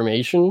new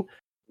information.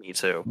 Me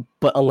too.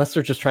 But unless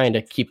they're just trying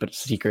to keep it a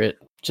secret,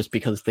 just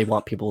because they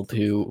want people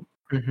to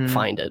Mhm.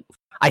 find it,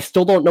 I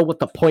still don't know what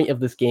the point of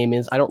this game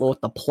is. I don't know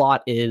what the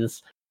plot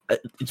is.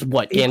 It's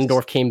what It's-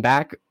 Ganondorf came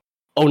back.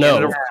 Oh no!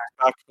 Ganondorf is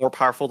back more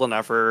powerful than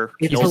ever.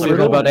 It's Kills a everything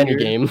little about any weird.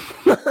 game.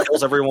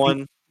 kills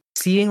everyone.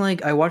 Seeing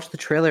like I watched the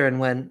trailer and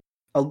went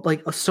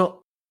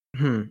so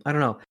I don't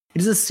know. It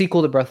is a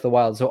sequel to Breath of the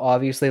Wild, so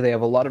obviously they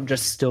have a lot of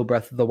just still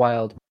Breath of the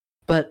Wild,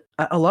 but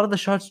a lot of the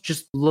shots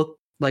just look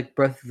like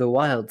Breath of the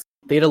Wild.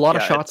 They had a lot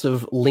of Yeah, shots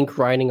of Link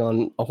riding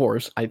on a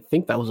horse. I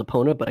think that was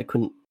Epona, but I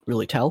couldn't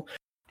really tell.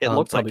 It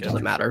looks probably like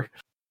doesn't matter.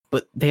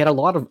 But they had a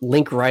lot of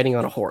Link riding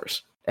on a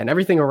horse, and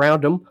everything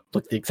around him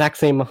looked the exact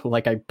same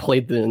like I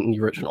played in the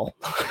original.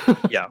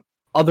 Yeah.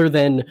 Other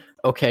than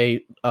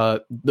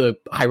the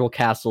Hyrule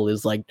Castle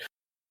is like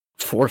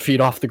 4 feet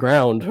off the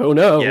ground. Oh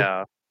no!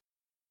 Yeah.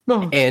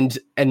 No, And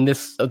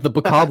this the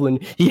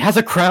Bokoblin, he has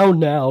a crown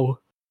now.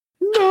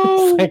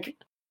 no. It's like,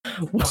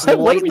 what are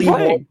Slightly we more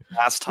playing?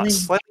 last time. Link.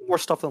 Slightly more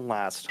stuff than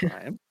last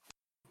time.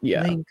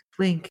 Yeah.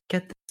 Link,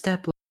 get the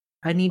step.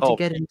 I need Oh. to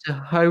get into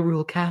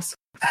Hyrule Castle.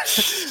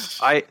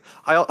 I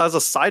as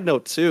a side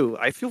note too,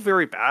 I feel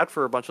very bad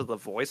for a bunch of the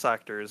voice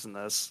actors in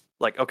this.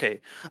 Like,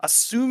 okay,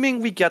 assuming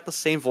we get the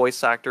same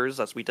voice actors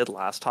as we did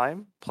last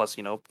time, plus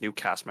new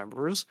cast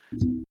members,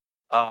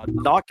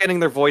 not getting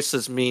their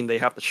voices mean they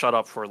have to shut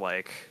up for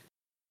like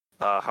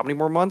how many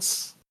more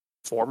months?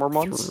 4 more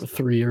months?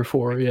 3 or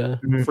 4, yeah.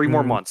 3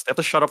 more Mhm. months. They have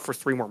to shut up for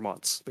 3 more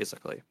months,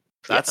 basically.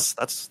 That's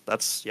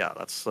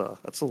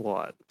a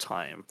lot of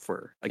time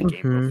for a game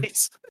Mhm.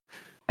 release.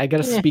 I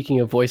guess Yeah. speaking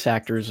of voice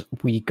actors,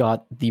 we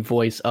got the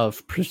voice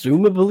of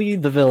presumably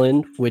the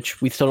villain, which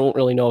we still don't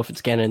really know if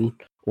it's Ganon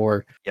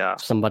or Yeah.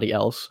 somebody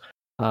else.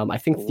 I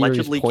think theories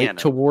Allegedly point Ganon.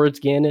 towards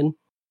Ganon.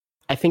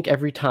 I think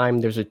every time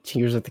there's a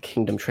Tears of the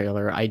Kingdom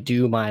trailer, I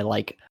do my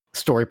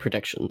story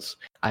predictions.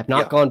 I've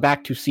not Yeah. gone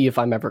back to see if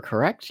I'm ever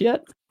correct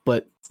yet,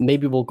 but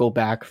maybe we'll go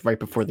back right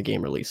before the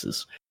game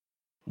releases.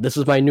 This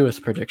is my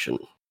newest prediction.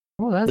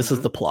 Oh, that's This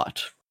is the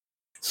plot.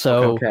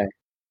 So okay.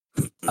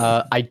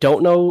 I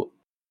don't know.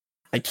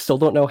 I still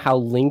don't know how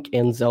Link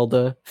and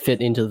Zelda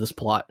fit into this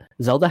plot.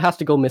 Zelda has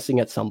to go missing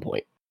at some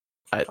point.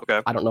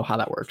 Okay. I don't know how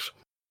that works.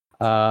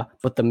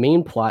 But the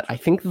main plot, I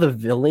think the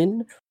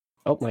villain.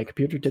 Oh, my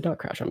computer did not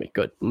crash on me.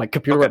 Good. My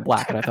computer Okay. went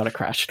black and I thought it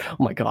crashed. Oh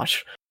my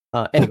gosh.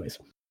 Anyways,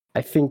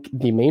 I think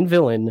the main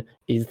villain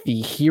is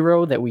the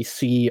hero that we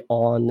see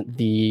on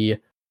the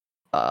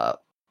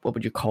what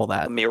would you call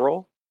that? The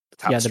mural?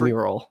 Yeah, the Tapestry?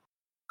 mural.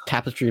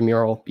 Tapestry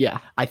mural. Yeah.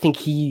 I think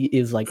he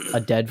is like a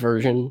dead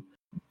version,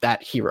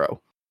 that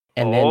hero.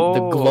 And then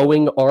the Oh.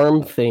 glowing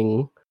arm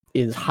thing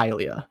is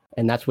Hylia.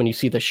 And that's when you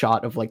see the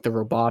shot of the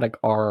robotic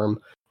arm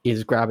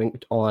is grabbing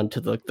onto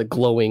the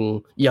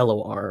glowing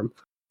yellow arm.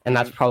 And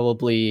that's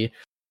probably,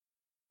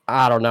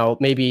 I don't know,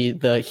 maybe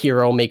the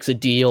hero makes a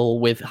deal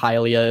with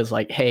Hylia, is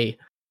like, hey,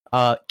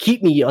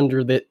 keep me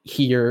under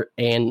here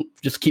and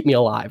just keep me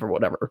alive or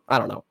whatever. I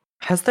don't know.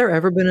 Has there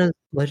ever been a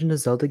Legend of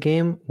Zelda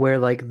game where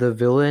the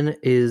villain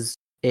is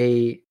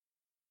a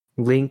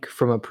Link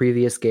from a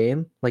previous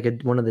game,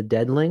 one of the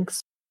dead Links?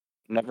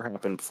 Never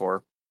happened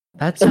before.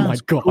 That Oh my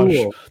sounds gosh.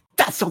 cool.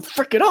 That's so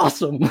freaking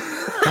awesome!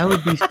 That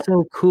would be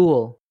so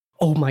cool.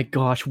 Oh my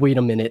gosh, wait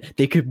a minute.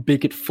 They could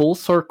make it full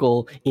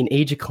circle in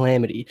Age of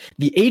Calamity.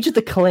 The Age of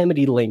the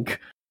Calamity Link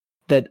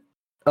that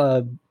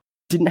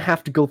didn't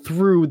have to go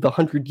through the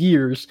 100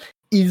 years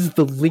is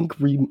the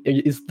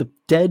is the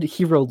dead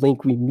hero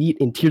Link we meet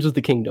in Tears of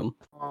the Kingdom.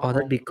 Oh,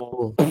 that'd be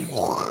cool.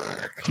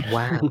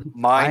 Wow.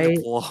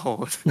 Mind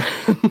blown.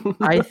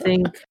 I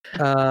think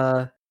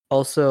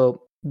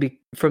also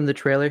from the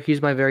trailer,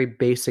 here's my very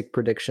basic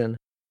prediction.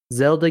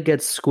 Zelda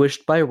gets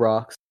squished by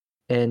rocks,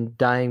 and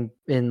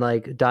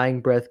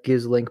dying breath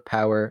gives Link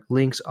power.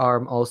 Link's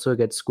arm also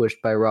gets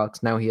squished by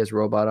rocks. Now he has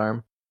robot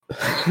arm.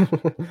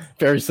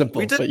 Very simple,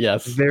 We did- but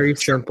yes. Very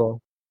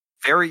simple.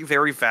 Very,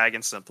 very vague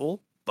and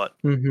simple, but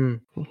Hmm.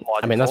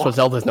 I mean, that's what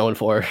Zelda's known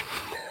for.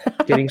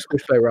 Getting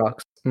squished by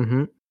rocks.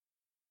 Hmm.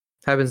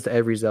 Happens to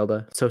every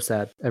Zelda. So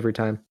sad every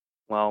time.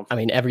 well, I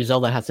mean, every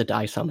Zelda has to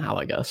die somehow,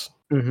 I guess.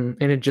 And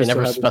it They just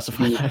never so happens to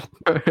specify be-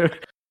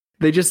 that.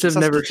 They just have Just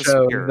has never to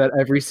shown disappear. that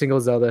every single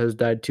Zelda has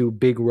died to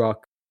big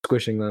rock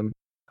squishing them.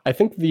 I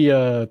think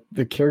the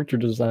character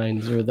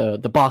designs or the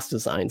boss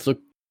designs look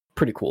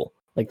pretty cool.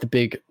 Like the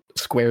big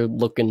square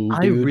looking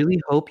dude. I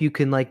really hope you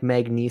can like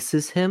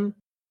magnesis him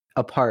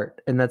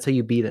apart, and that's how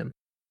you beat him.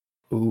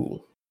 Ooh.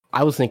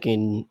 I was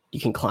thinking you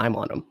can climb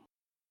on him.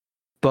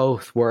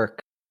 Both work.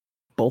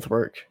 Both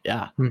work.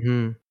 Yeah.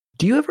 Mm-hmm.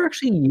 Do you ever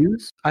actually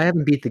use? I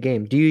haven't beat the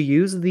game. Do you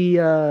use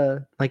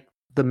the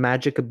the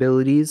magic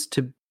abilities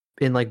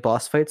in like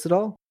boss fights at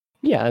all?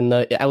 Yeah, and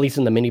at least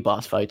in the mini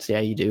boss fights, yeah,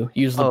 you do.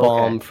 Use the Oh, okay.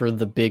 bomb for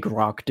the big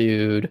rock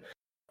dude.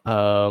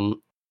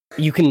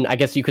 You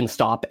can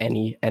stop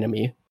any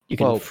enemy. You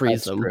can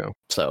freeze that's them. true.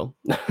 So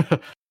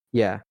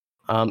Yeah.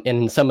 and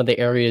in some of the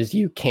areas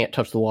you can't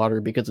touch the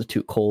water because it's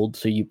too cold,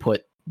 so you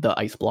put the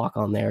ice block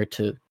on there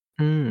to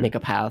make a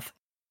path.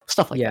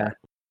 Stuff like Yeah. that.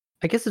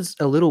 I guess it's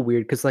a little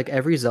weird because like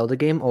every Zelda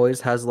game always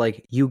has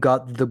like you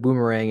got the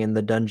boomerang in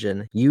the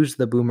dungeon, use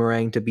the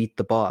boomerang to beat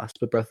the boss.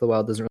 But Breath of the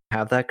Wild doesn't really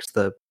have that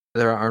because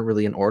there aren't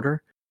really an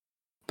order.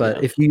 But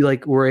Yeah. if you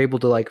like were able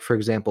to like, for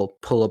example,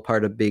 pull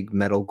apart a big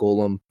metal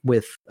golem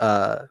with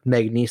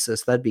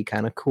magnesis, that'd be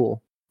kind of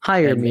cool.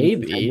 Hire And me,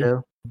 maybe-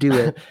 Nintendo. Do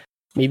it.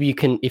 Maybe you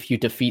can, if you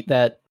defeat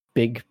that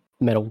big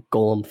metal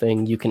golem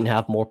thing, you can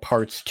have more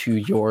parts to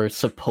your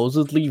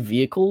supposedly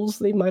vehicles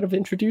they might have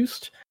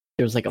introduced.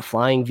 There's like a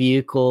flying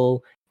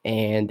vehicle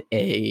and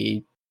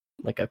a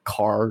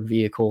car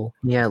vehicle.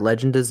 Yeah,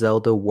 Legend of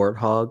Zelda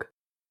Warthog.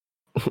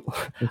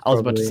 I was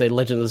about to say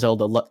Legend of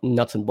Zelda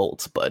Nuts and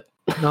Bolts, but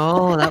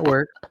No, that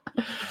worked.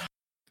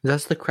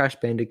 That's the Crash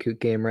Bandicoot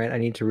game, right? I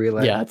need to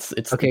realize. yeah, it's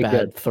Okay, the bad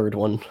good. third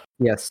one.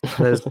 Yes,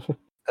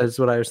 that's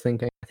what I was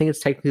thinking. I think it's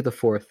technically the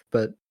fourth,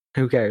 but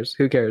who cares?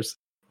 Who cares?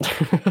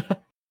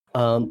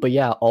 But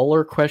yeah, all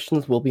our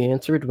questions will be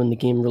answered when the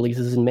game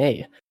releases in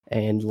May,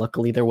 and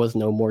luckily there was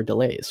no more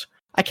delays.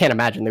 I can't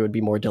imagine there would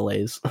be more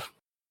delays.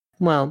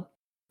 Well,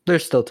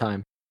 there's still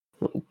time.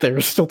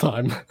 There's still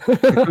time.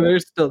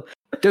 There's still.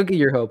 Don't get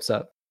your hopes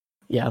up.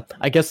 Yeah,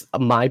 I guess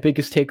my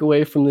biggest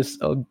takeaway from this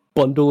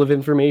bundle of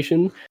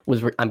information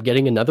was I'm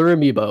getting another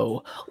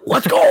amiibo.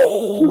 Let's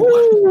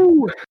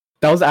go!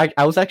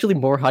 I was actually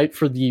more hyped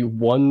for the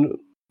one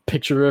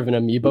picture of an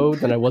amiibo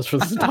than I was for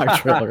this entire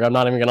trailer. I'm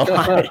not even gonna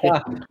lie.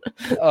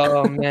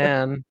 Oh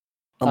man.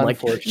 I'm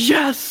like, Unfortunate.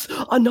 yes,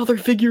 another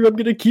figure I'm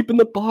gonna keep in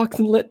the box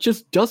and let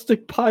just dust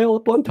pile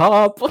up on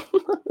top.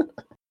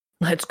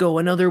 Let's go,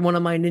 another one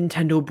of my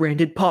Nintendo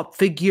branded pop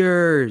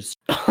figures.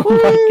 Oh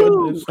my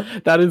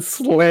goodness, that is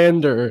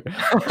slander.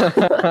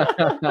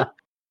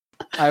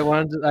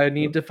 I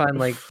need to find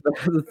like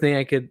the thing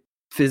I could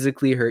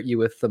physically hurt you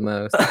with the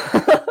most.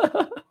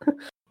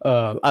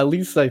 At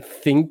least I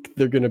think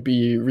they're gonna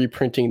be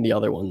reprinting the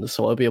other ones,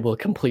 so I'll be able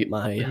to complete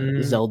my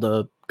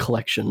Zelda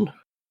collection.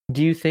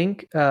 Do you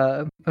think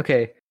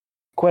okay,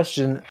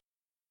 question.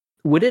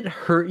 Would it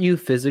hurt you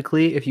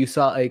physically if you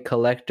saw a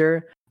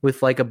collector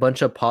with like a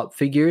bunch of pop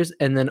figures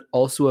and then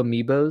also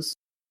amiibos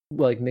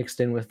like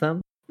mixed in with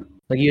them?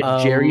 Like you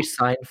had Jerry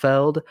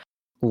Seinfeld,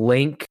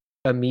 Link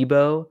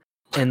amiibo,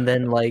 and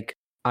then like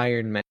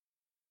Iron Man.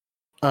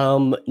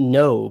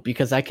 No,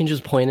 because I can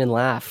just point and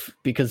laugh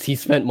because he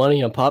spent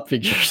money on pop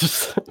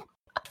figures.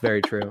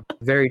 Very true.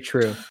 Very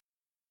true.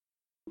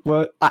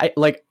 What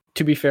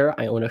to be fair,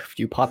 I own a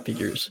few pop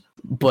figures,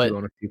 but You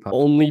own a few pop-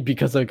 only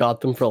because I got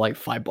them for like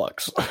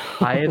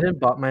 $5. I haven't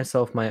bought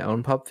myself my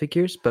own pop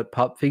figures, but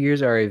pop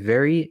figures are a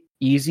very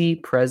easy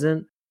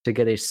present to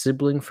get a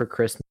sibling for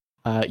Christmas.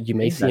 You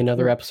may see Exactly.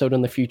 another episode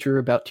in the future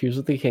about Tears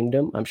of the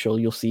Kingdom. I'm sure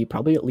you'll see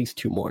probably at least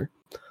 2 more.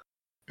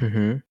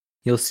 Mm-hmm.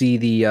 You'll see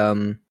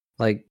the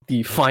like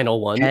The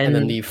final one, and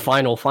then And- the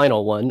final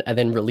one, and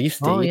then release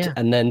date, Oh, yeah.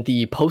 and then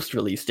the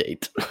post-release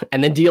date,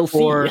 and then DLC.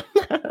 Or-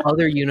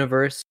 other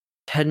universe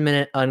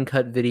 10-minute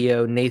uncut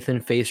video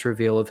Nathan face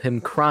reveal of him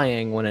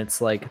crying when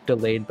it's like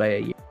delayed by a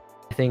year.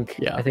 I think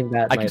Yeah.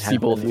 that I might can see happen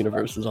both as well.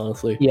 universes,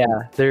 honestly. Yeah,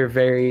 they're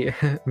very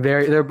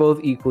they're both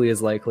equally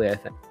as likely, I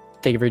think.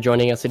 Thank you for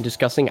joining us in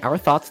discussing our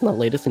thoughts on the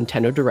latest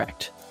Nintendo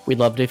Direct. We'd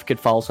love it if you could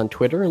follow us on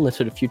Twitter and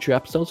listen to future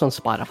episodes on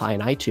Spotify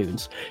and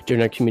iTunes.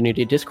 Join our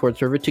community Discord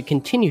server to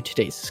continue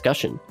today's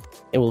discussion.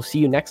 And we'll see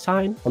you next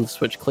time on the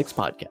Switch Clicks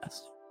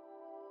podcast.